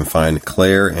there, and you can find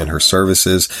Claire and her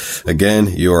services. Again,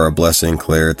 you are a blessing,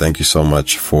 Claire. Thank you so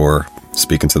much for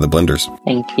speaking to the Blenders.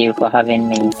 Thank you for having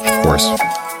me. Of course.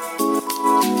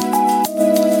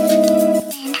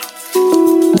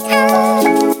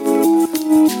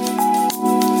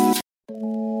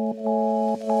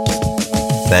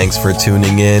 Thanks for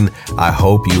tuning in. I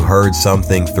hope you heard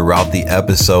something throughout the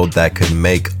episode that could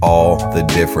make all the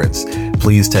difference.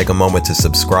 Please take a moment to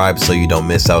subscribe so you don't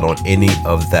miss out on any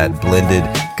of that blended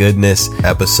goodness.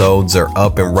 Episodes are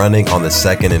up and running on the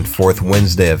second and fourth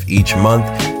Wednesday of each month.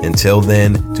 Until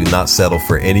then, do not settle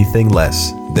for anything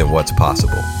less than what's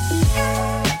possible.